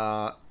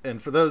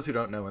 and for those who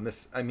don't know, and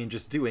this, I mean,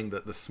 just doing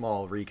the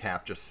small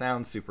recap just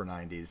sounds super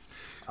 90s.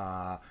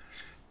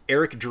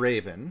 Eric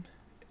Draven,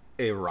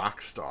 a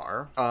rock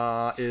star,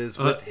 is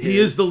with he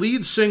is the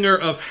lead singer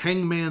of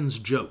Hangman's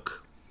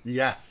Joke.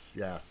 Yes.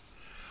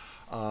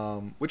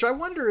 Which I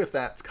wonder if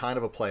that's kind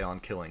of a play on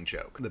Killing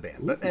Joke, the band.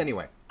 But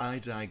anyway, I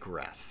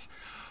digress.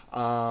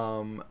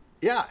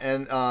 Yeah,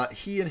 and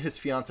he and his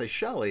fiancée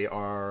Shelley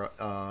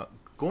are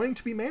going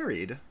to be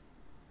married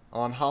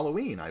on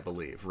Halloween, I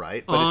believe,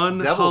 right? But on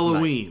it's Devil's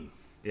Halloween. Night.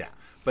 Yeah,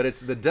 but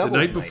it's the The Devil's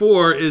night Night.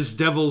 before is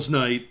Devil's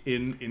Night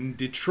in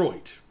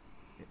Detroit.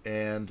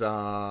 And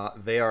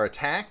they are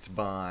attacked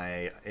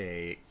by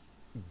a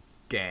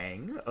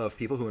gang of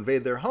people who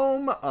invade their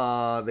home.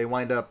 They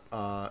wind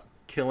up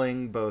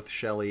killing both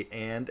Shelley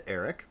and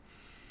Eric.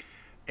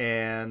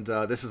 And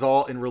this is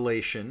all in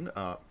relation,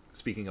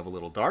 speaking of a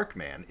little dark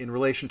man, in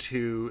relation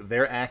to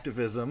their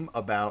activism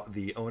about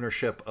the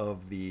ownership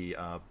of the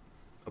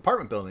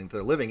apartment building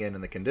they're living in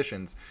and the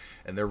conditions.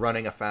 And they're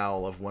running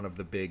afoul of one of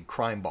the big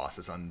crime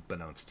bosses,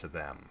 unbeknownst to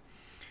them.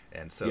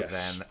 And so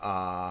then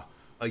a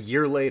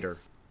year later,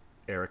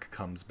 Eric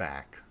comes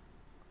back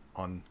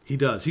on... He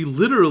does. He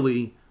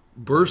literally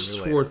bursts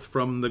forth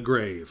from the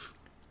grave.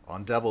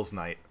 On Devil's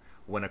Night,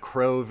 when a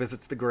crow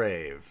visits the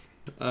grave.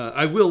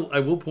 I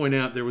will point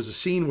out there was a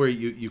scene where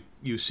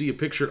you see a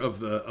picture of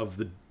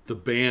the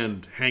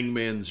band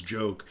Hangman's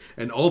Joke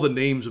and all the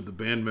names of the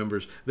band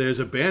members. There's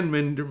a band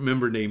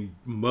member named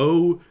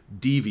Mo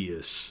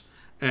Devious.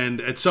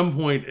 And at some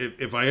point,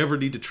 if I ever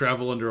need to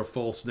travel under a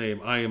false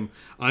name, I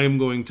am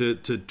going to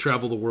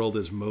travel the world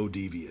as Mo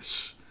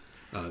Devious.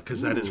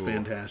 Because that is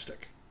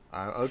fantastic.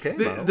 Okay,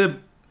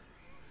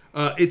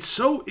 it's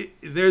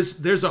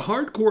there's a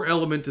hardcore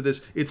element to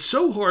this. It's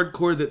so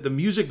hardcore that the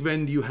music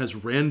venue has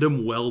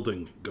random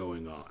welding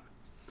going on.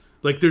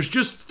 Like there's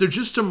just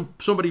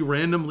somebody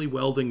randomly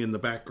welding in the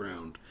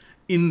background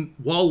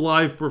while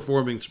live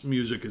performance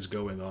music is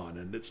going on,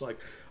 and it's like,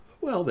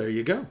 well, there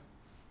you go.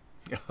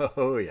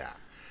 Oh yeah,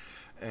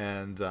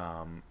 and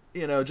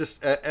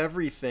just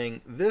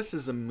everything. This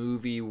is a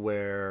movie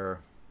where,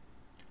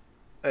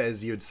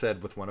 as you had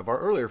said with one of our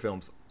earlier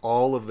films,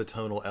 all of the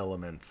tonal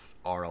elements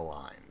are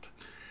aligned.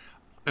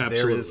 Absolutely.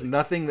 There is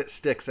nothing that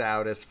sticks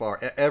out as far...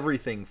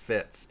 Everything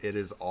fits. It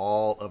is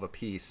all of a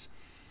piece.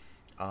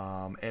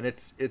 And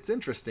it's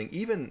interesting.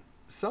 Even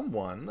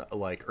someone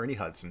like Ernie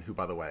Hudson, who,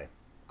 by the way,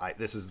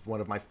 this is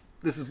one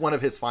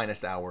of his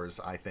finest hours,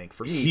 I think,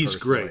 for me He's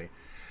personally. Great.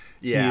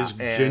 Yeah, he is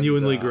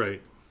genuinely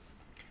great.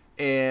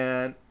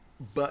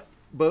 But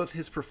both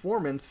his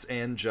performance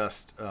and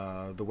just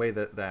the way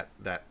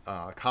that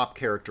cop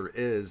character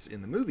is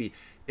in the movie,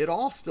 it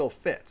all still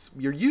fits.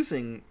 You're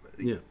using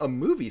a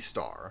movie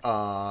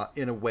star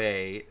in a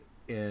way,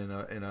 in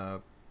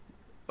a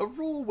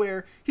role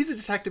where he's a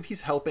detective.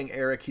 He's helping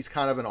Eric. He's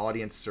kind of an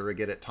audience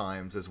surrogate at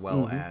times, as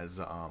well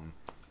as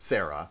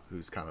Sarah,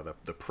 who's kind of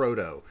the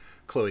proto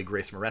Chloe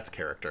Grace Moretz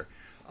character.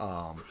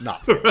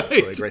 Not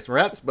Chloe Grace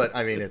Moretz, but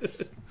I mean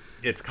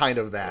it's kind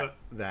of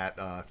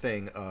that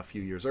thing a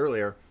few years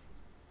earlier.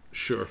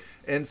 Sure.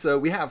 And so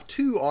we have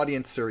two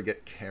audience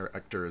surrogate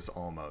characters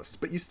almost,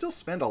 but you still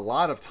spend a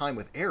lot of time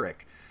with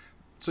Eric,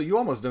 so you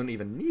almost don't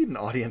even need an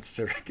audience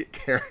surrogate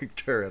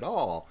character at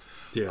all.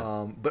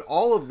 Yeah. But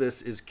all of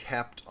this is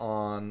kept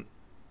on,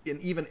 in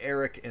even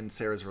Eric and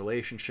Sarah's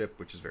relationship,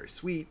 which is very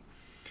sweet,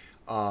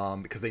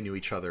 because they knew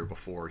each other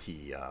before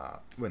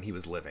when he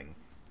was living.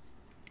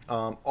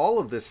 All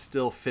of this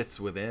still fits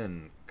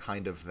within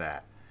kind of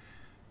that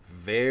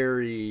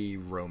very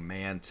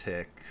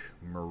romantic,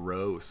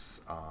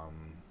 morose,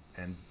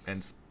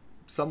 and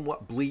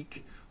somewhat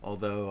bleak,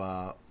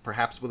 although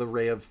perhaps with a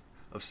ray of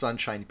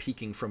sunshine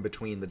peeking from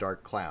between the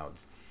dark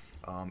clouds.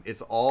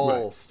 It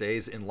all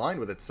stays in line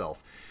with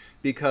itself,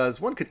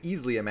 because one could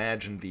easily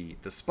imagine the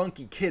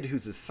spunky kid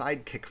who's his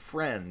sidekick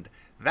friend.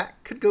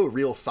 That could go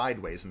real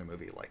sideways in a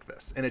movie like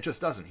this, and it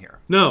just doesn't here.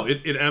 No,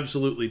 it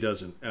absolutely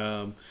doesn't.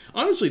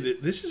 Honestly,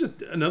 this is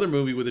another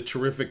movie with a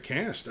terrific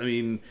cast. I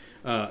mean,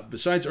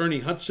 besides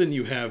Ernie Hudson,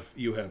 you have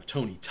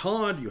Tony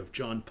Todd, you have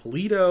John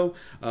Polito.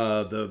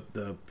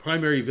 The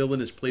primary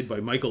villain is played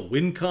by Michael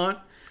Wincott.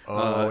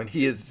 And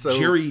he is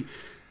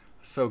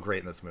so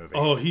great in this movie.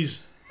 Oh,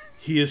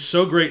 he is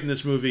so great in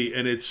this movie,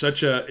 and it's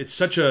such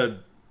a.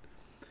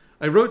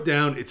 I wrote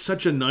down, it's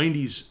such a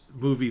 90s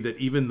movie that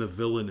even the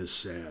villain is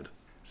sad.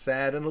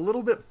 Sad and a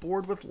little bit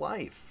bored with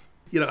life.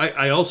 You know,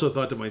 I also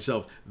thought to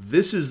myself,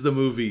 this is the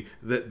movie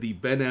that the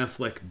Ben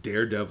Affleck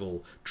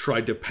Daredevil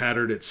tried to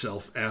pattern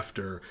itself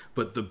after,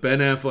 but the Ben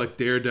Affleck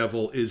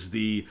Daredevil is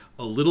the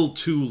a little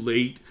too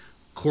late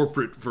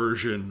corporate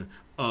version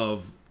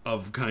of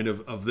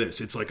this.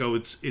 It's like,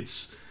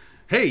 it's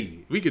hey,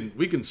 we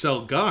can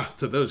sell goth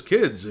to those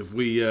kids if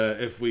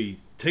we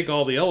take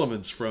all the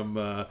elements from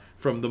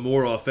the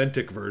more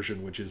authentic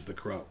version, which is The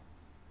Crow.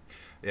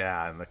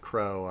 Yeah, and The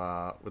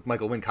Crow, with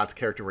Michael Wincott's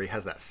character, where he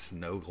has that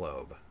snow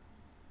globe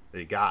that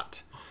he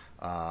got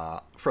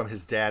from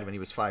his dad when he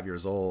was 5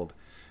 years old.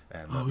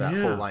 And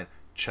whole line,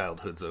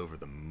 childhood's over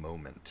the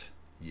moment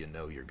you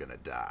know you're going to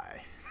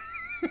die.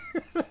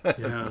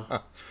 Yeah.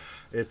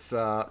 It's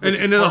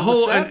and the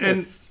whole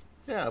sadness,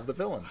 of the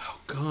villain. Oh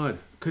God,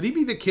 could he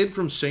be the kid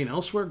from St.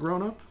 Elsewhere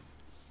grown up?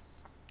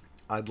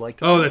 I'd like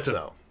to think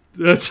so.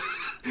 That's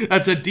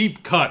a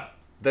deep cut.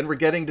 then we're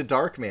getting to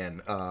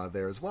Darkman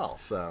there as well.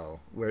 So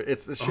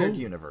it's a shared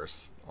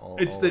universe.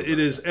 It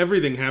is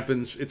everything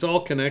happens. It's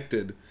all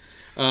connected.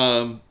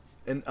 And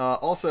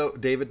also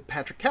David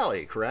Patrick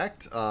Kelly,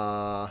 correct?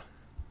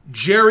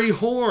 Jerry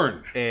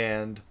Horn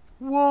and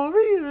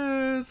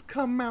warriors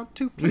come out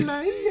to play,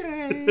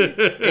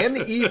 and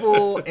the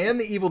evil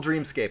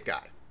Dreamscape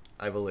guy,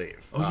 I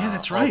believe. Oh yeah,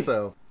 that's right.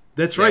 Also,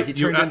 that's right. He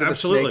turned into the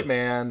Snake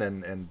Man,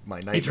 and my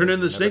nightmares. He turned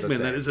into the Snake Man.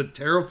 That is a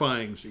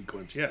terrifying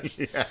sequence. Yes.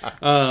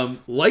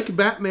 Like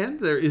Batman,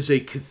 there is a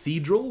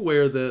cathedral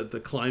where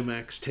the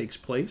climax takes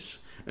place,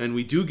 and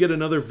we do get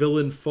another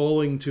villain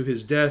falling to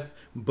his death,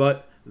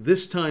 but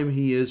this time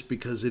he is,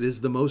 because it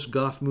is the most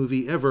goth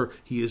movie ever,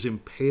 he is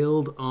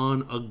impaled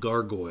on a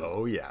gargoyle.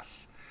 Oh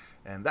yes.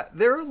 And that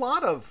there are a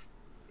lot of.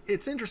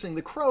 It's interesting.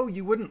 The Crow,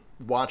 you wouldn't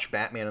watch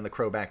Batman and the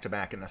Crow back to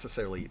back and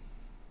necessarily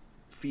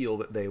feel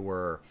that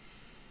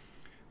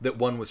that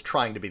one was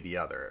trying to be the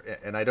other,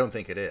 and I don't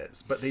think it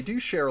is. But they do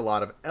share a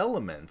lot of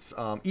elements.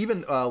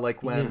 Even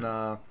like when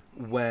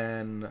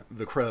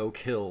the Crow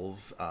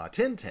kills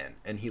Tintin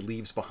and he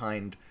leaves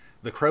behind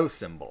the crow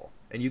symbol,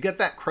 and you get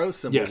that crow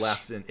symbol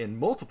left in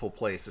multiple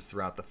places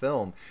throughout the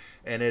film,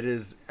 and it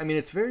is. I mean,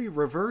 it's very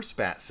reverse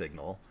Bat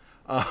Signal.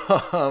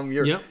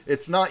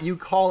 It's not you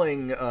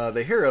calling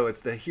the hero,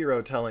 it's the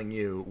hero telling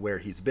you where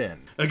he's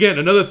been. Again,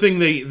 another thing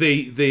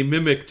they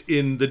mimicked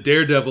in the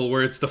Daredevil,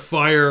 where it's the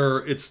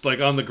fire, it's like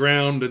on the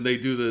ground, and they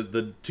do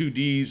the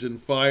 2Ds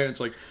and fire. It's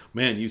like,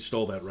 man, you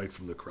stole that right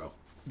from the Crow.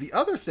 The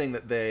other thing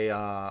that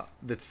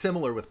that's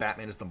similar with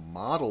Batman is the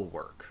model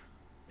work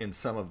in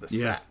some of the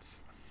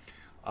sets.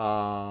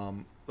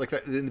 Like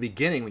that, in the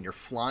beginning when you're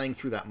flying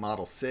through that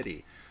model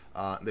city.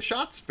 The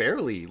shot's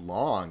fairly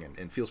long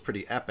and feels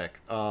pretty epic,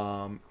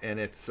 and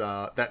it's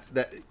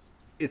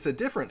it's a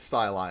different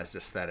stylized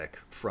aesthetic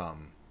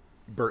from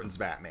Burton's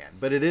Batman,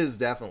 but it is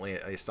definitely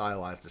a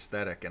stylized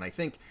aesthetic. And I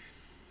think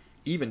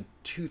even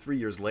 2-3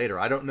 years later,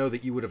 I don't know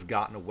that you would have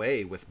gotten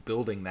away with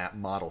building that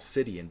model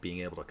city and being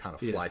able to kind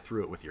of fly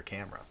through it with your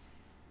camera.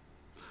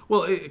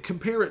 Well,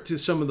 compare it to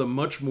some of the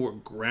much more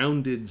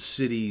grounded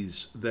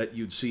cities that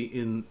you'd see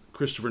in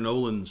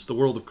the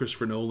world of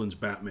Christopher Nolan's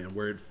Batman,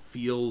 where it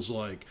feels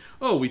like,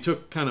 oh, we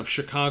took kind of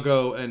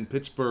Chicago and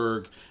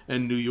Pittsburgh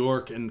and New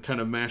York and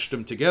kind of mashed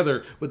them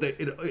together, but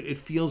it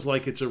feels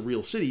like it's a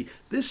real city.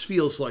 This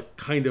feels like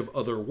kind of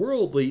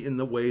otherworldly in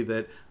the way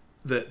that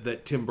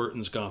Tim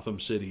Burton's Gotham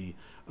City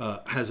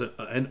has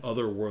an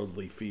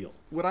otherworldly feel.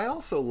 What I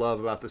also love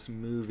about this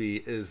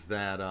movie is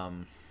that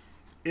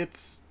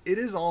it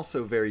is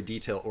also very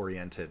detail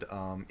oriented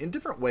in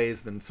different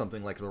ways than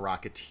something like The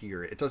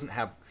Rocketeer. It doesn't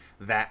have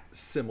that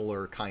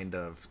similar kind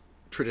of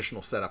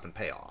traditional setup and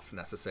payoff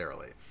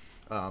necessarily.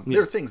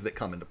 There are things that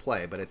come into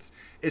play, but it's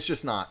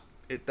just not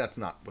that's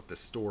not what this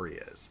story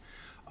is.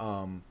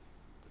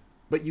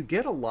 But you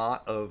get a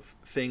lot of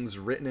things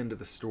written into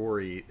the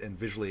story and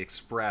visually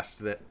expressed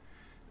that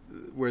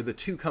where the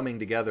two coming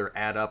together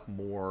add up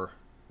more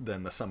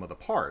than the sum of the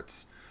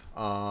parts.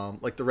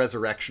 Like the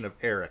resurrection of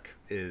Eric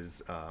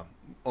is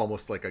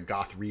almost like a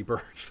goth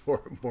rebirth,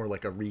 or more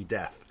like a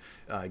re-death,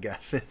 I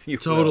guess, if you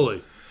totally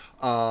will.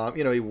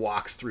 He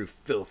walks through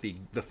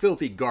the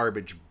filthy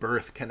garbage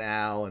birth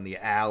canal in the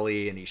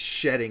alley, and he's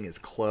shedding his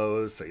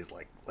clothes, so he's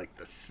like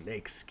the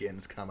snake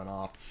skin's coming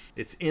off.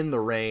 It's in the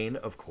rain,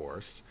 of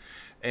course,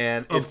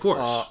 and it's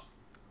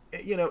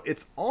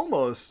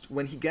almost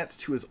when he gets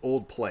to his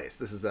old place.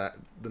 This is the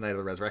night of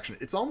the resurrection.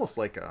 It's almost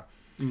like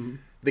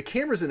the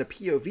camera's in a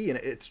POV, and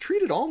it's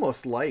treated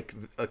almost like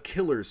a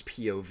killer's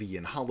POV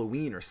in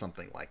Halloween or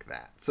something like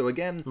that. So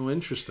again,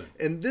 interesting.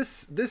 And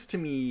this to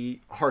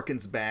me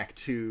harkens back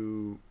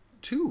to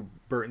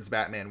Burton's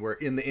Batman, where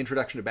in the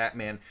introduction to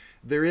Batman,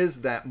 there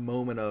is that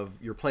moment of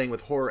you're playing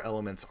with horror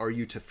elements. Are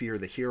you to fear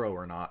the hero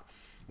or not?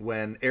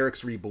 When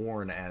Eric's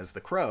reborn as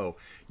the Crow,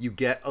 you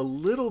get a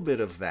little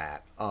bit of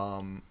that.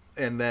 And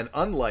then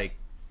unlike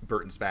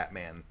Burton's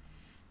Batman,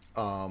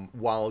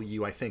 while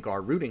you, I think,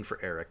 are rooting for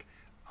Eric,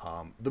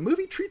 the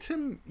movie treats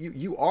him.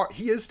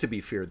 He is to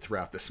be feared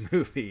throughout this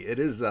movie. It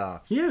is.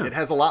 It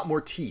has a lot more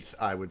teeth,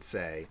 I would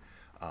say,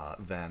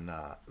 than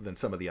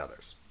some of the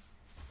others.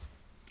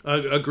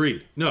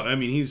 Agreed. No, I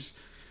mean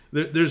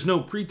there's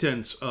no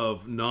pretense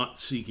of not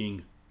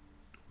seeking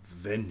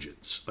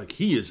vengeance. Like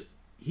he is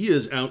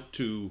out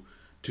to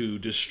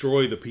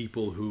destroy the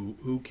people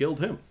who killed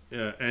him,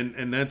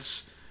 and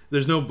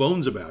there's no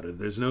bones about it.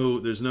 There's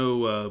no.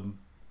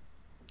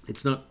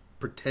 It's not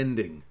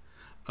pretending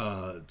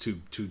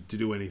to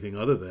do anything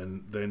other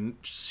than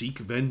seek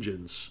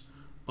vengeance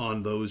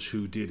on those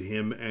who did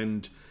him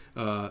and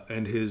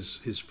his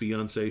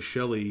fiancée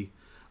Shelley,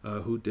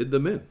 who did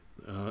them in,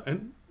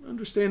 and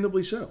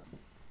understandably so.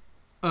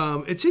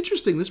 It's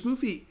interesting. This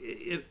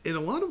movie, in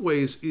a lot of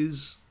ways,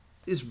 is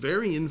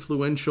very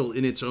influential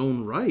in its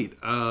own right,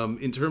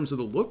 in terms of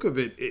the look of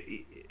it,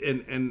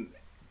 and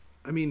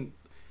I mean,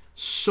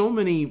 so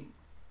many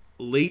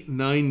late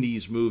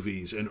 90s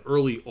movies and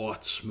early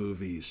aughts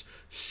movies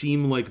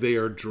seem like they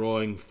are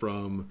drawing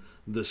from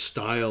the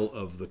style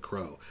of The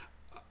Crow.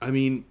 I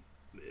mean,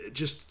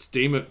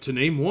 to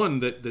name one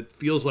that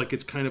feels like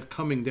it's kind of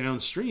coming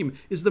downstream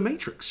is The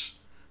Matrix.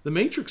 The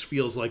Matrix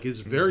feels like is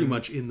very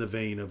much in the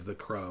vein of The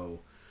Crow,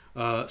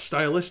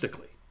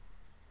 stylistically.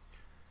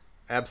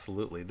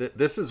 Absolutely.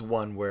 This is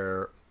one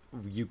where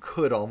you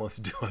could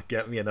almost do a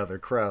Get Me Another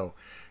Crow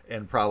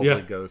and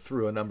probably go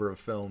through a number of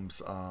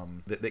films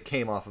that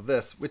came off of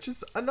this, which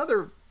is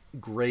another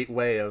great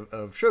way of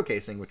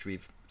showcasing, which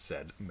we've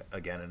said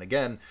again and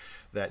again,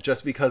 that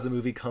just because a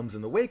movie comes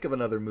in the wake of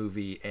another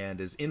movie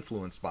and is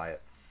influenced by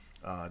it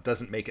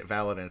doesn't make it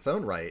valid in its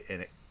own right,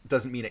 and it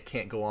doesn't mean it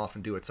can't go off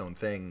and do its own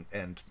thing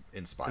and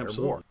inspire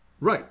more.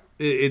 Right.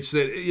 It's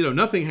that,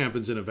 nothing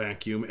happens in a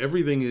vacuum.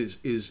 Everything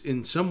is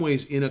in some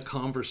ways in a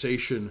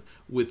conversation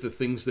with the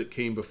things that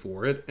came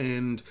before it,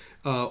 and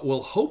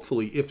will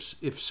hopefully,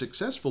 if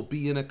successful,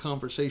 be in a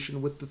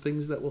conversation with the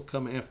things that will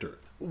come after it.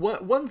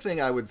 One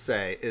thing I would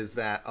say is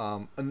that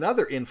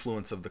another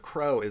influence of The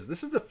Crow is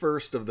this is the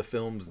first of the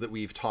films that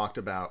we've talked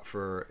about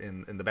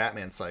in the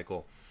Batman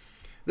cycle.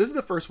 This is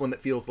the first one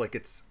that feels like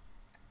it's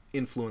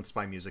influenced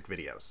by music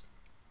videos.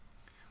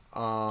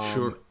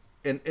 Sure.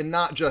 And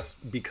not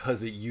just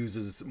because it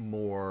uses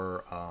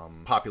more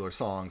popular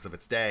songs of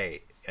its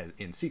day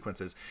in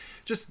sequences,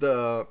 just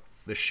the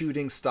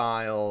shooting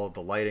style,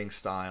 the lighting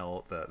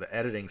style, the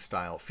editing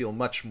style feel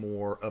much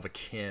more of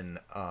akin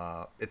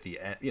at the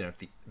end,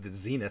 the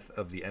zenith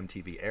of the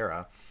MTV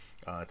era.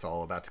 It's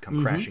all about to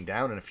come crashing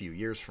down in a few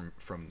years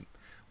from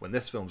when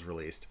this film's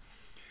released.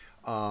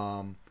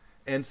 And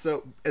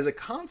so as a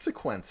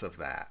consequence of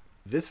that,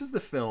 this is the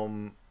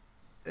film.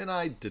 And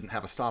I didn't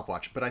have a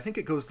stopwatch, but I think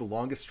it goes the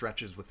longest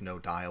stretches with no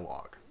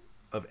dialogue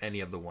of any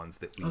of the ones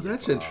that we've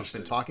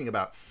been talking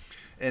about.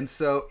 And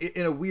so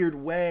in a weird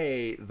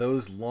way,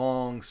 those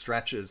long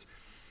stretches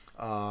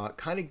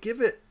kind of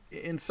give it,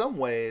 in some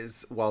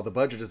ways, while the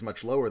budget is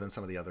much lower than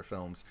some of the other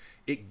films,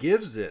 it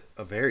gives it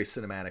a very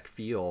cinematic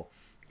feel.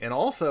 And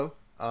also,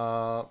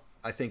 I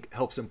think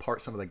helps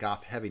impart some of the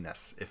goth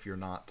heaviness if you're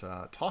not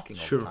talking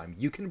all the time.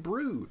 You can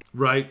brood.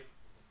 Right.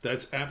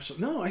 That's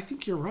absolutely no. I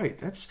think you're right.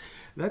 That's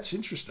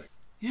interesting.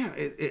 Yeah,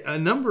 a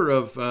number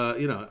of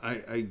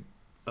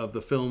of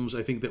the films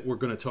I think that we're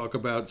going to talk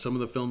about. Some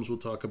of the films we'll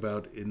talk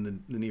about in the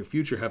near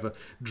future have a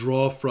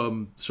draw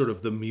from sort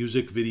of the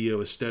music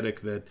video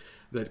aesthetic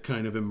that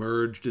kind of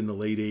emerged in the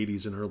late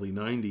 '80s and early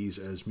 '90s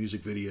as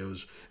music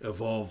videos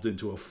evolved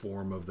into a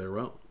form of their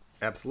own.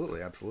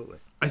 Absolutely, absolutely.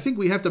 I think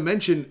we have to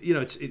mention,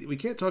 we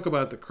can't talk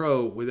about The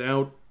Crow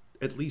without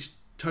at least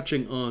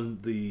touching on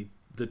the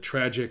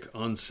tragic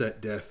on-set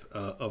death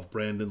of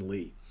Brandon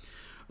Lee,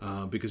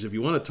 because if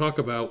you want to talk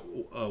about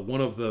one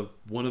of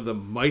the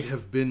might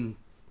have been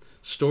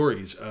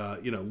stories,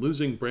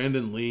 losing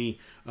Brandon Lee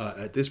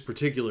at this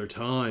particular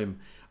time,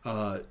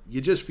 you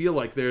just feel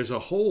like there's a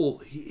whole.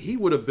 He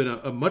would have been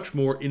a much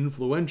more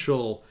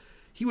influential.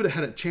 He would have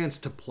had a chance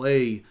to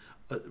play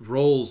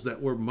roles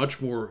that were much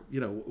more,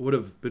 would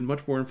have been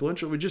much more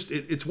influential.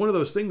 It's one of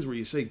those things where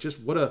you say, just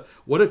what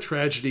a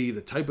tragedy, the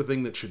type of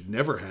thing that should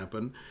never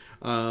happen.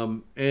 What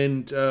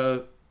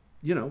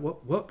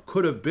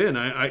could have been.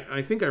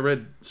 I think I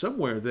read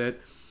somewhere that,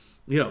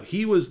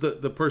 he was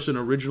the person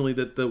originally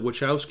that the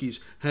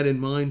Wachowskis had in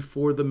mind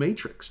for The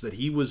Matrix, that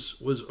he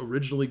was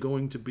originally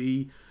going to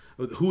be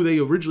who they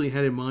originally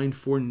had in mind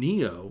for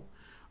Neo,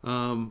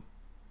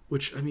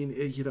 which,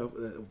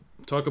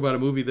 talk about a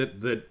movie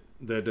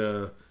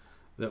that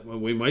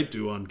we might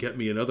do on Get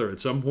Me Another at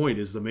some point.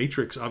 Is The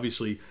Matrix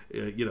obviously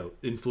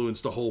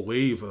influenced a whole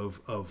wave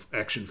of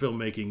action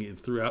filmmaking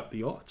throughout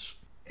the aughts.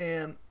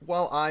 And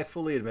while I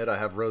fully admit I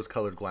have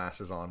rose-colored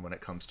glasses on when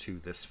it comes to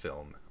this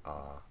film,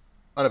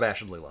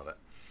 unabashedly love it,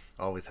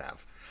 always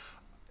have.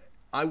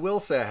 I will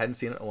say I hadn't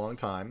seen it in a long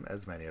time,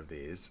 as many of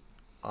these.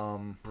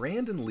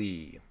 Brandon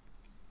Lee,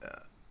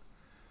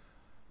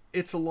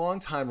 it's a long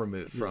time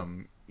removed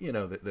from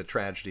the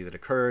tragedy that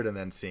occurred, and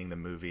then seeing the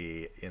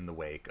movie in the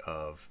wake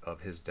of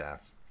his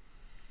death.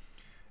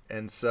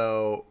 And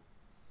so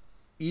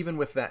even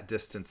with that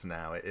distance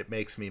now, it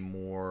makes me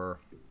more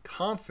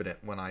confident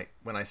when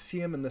I see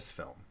him in this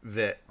film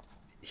that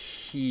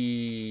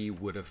he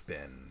would have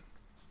been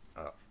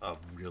a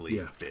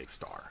really big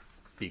star.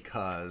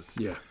 Because,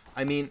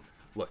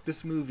 look,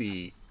 this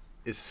movie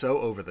is so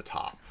over the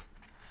top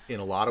in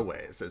a lot of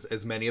ways,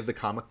 as many of the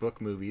comic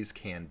book movies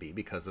can be,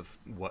 because of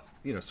what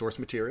source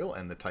material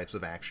and the types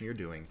of action you're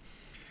doing.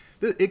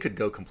 It could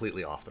go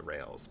completely off the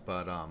rails,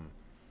 but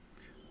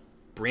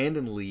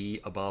Brandon Lee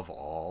above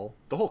all,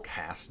 the whole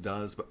cast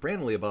does, but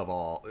Brandon Lee above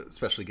all,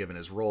 especially given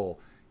his role,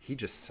 he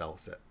just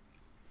sells it.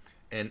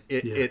 And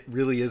it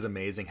really is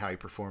amazing how he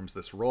performs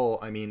this role.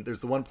 I mean, there's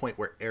the one point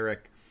where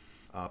Eric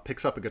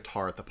picks up a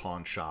guitar at the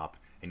pawn shop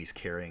and he's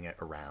carrying it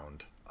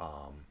around.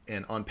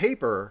 And on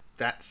paper,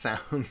 that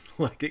sounds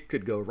like it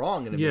could go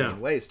wrong in a million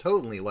ways.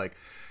 Totally, like,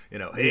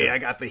 hey, I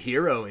got the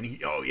hero, and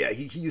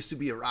he used to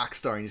be a rock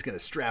star, and he's going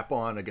to strap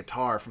on a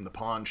guitar from the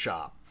pawn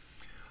shop.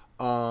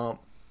 But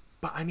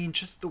I mean,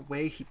 just the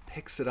way he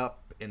picks it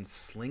up and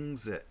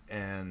slings it,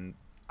 and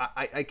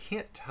I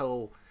can't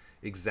tell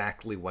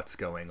exactly what's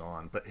going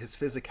on, but his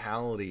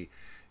physicality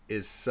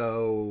is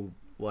so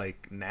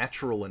like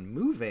natural and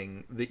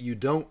moving that you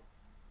don't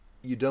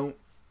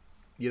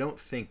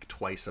think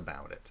twice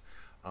about it.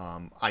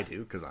 I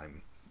do, because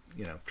I'm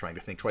trying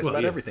to think twice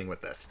about everything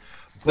with this.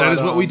 But, that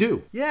is what we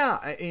do. Yeah,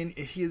 and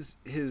his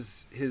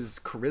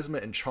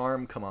charisma and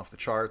charm come off the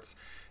charts.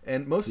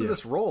 And most of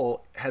this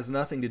role has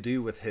nothing to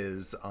do with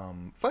his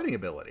fighting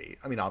ability.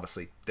 I mean,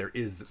 obviously, there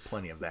is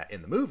plenty of that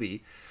in the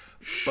movie.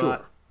 Sure.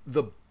 But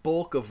the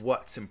bulk of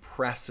what's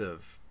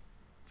impressive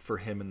for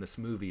him in this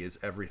movie is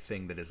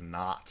everything that is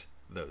not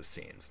those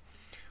scenes.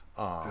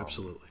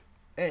 Absolutely.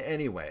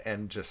 Anyway,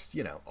 and just,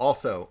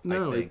 also,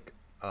 I think...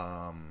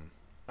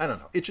 I don't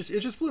know. It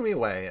just blew me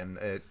away, and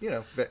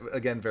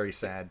again, very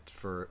sad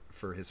for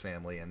his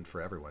family and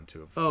for everyone to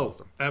have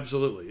lost him.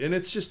 Absolutely, and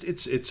it's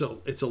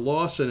a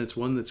loss, and it's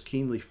one that's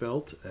keenly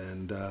felt,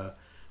 and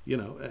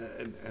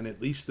and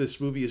at least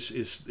this movie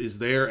is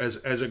there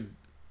as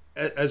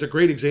a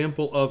great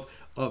example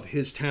of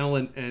his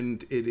talent,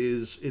 and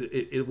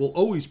it will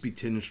always be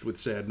tinged with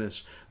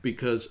sadness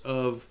because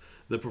of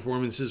the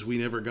performances we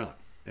never got.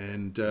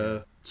 And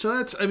so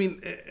that's,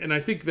 and I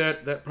think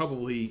that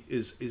probably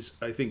is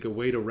I think a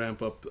way to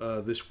ramp up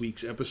this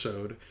week's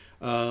episode.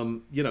 It's a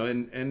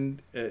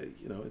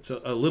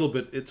little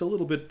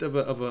bit of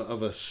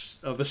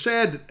a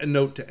sad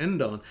note to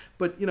end on,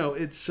 but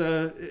it's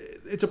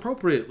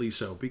appropriately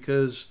so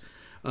because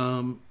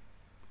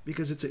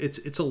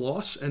it's a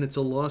loss, and it's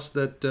a loss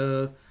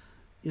that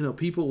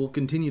people will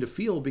continue to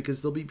feel,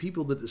 because there'll be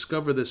people that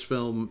discover this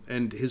film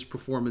and his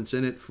performance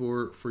in it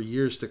for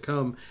years to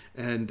come,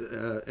 and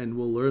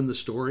will learn the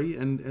story,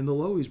 and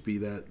there'll always be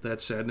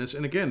that sadness.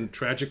 And again,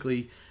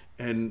 tragically,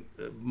 and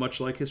much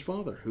like his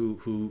father,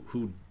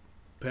 who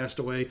passed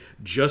away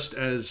just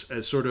as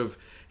sort of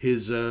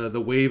his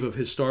the wave of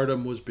his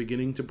stardom was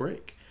beginning to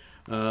break.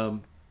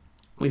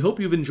 We hope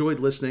you've enjoyed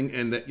listening,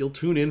 and that you'll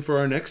tune in for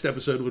our next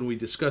episode when we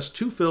discuss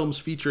two films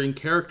featuring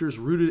characters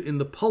rooted in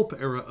the pulp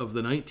era of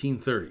the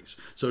 1930s.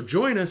 So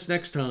join us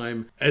next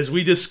time as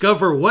we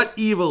discover what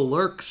evil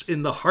lurks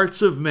in the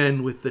hearts of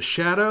men with The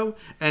Shadow,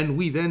 and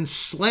we then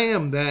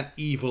slam that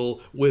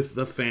evil with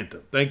The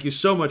Phantom. Thank you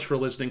so much for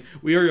listening.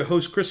 We are your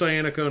hosts, Chris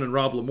Iannacone and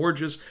Rob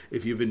Lamorges.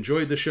 If you've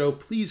enjoyed the show,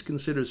 please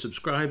consider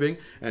subscribing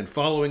and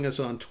following us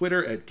on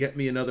Twitter at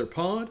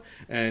GetMeAnotherPod,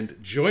 and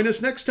join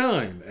us next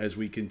time as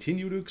we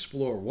continue to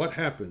explore what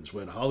happens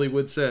when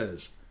Hollywood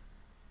says,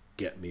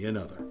 "Get me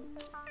another."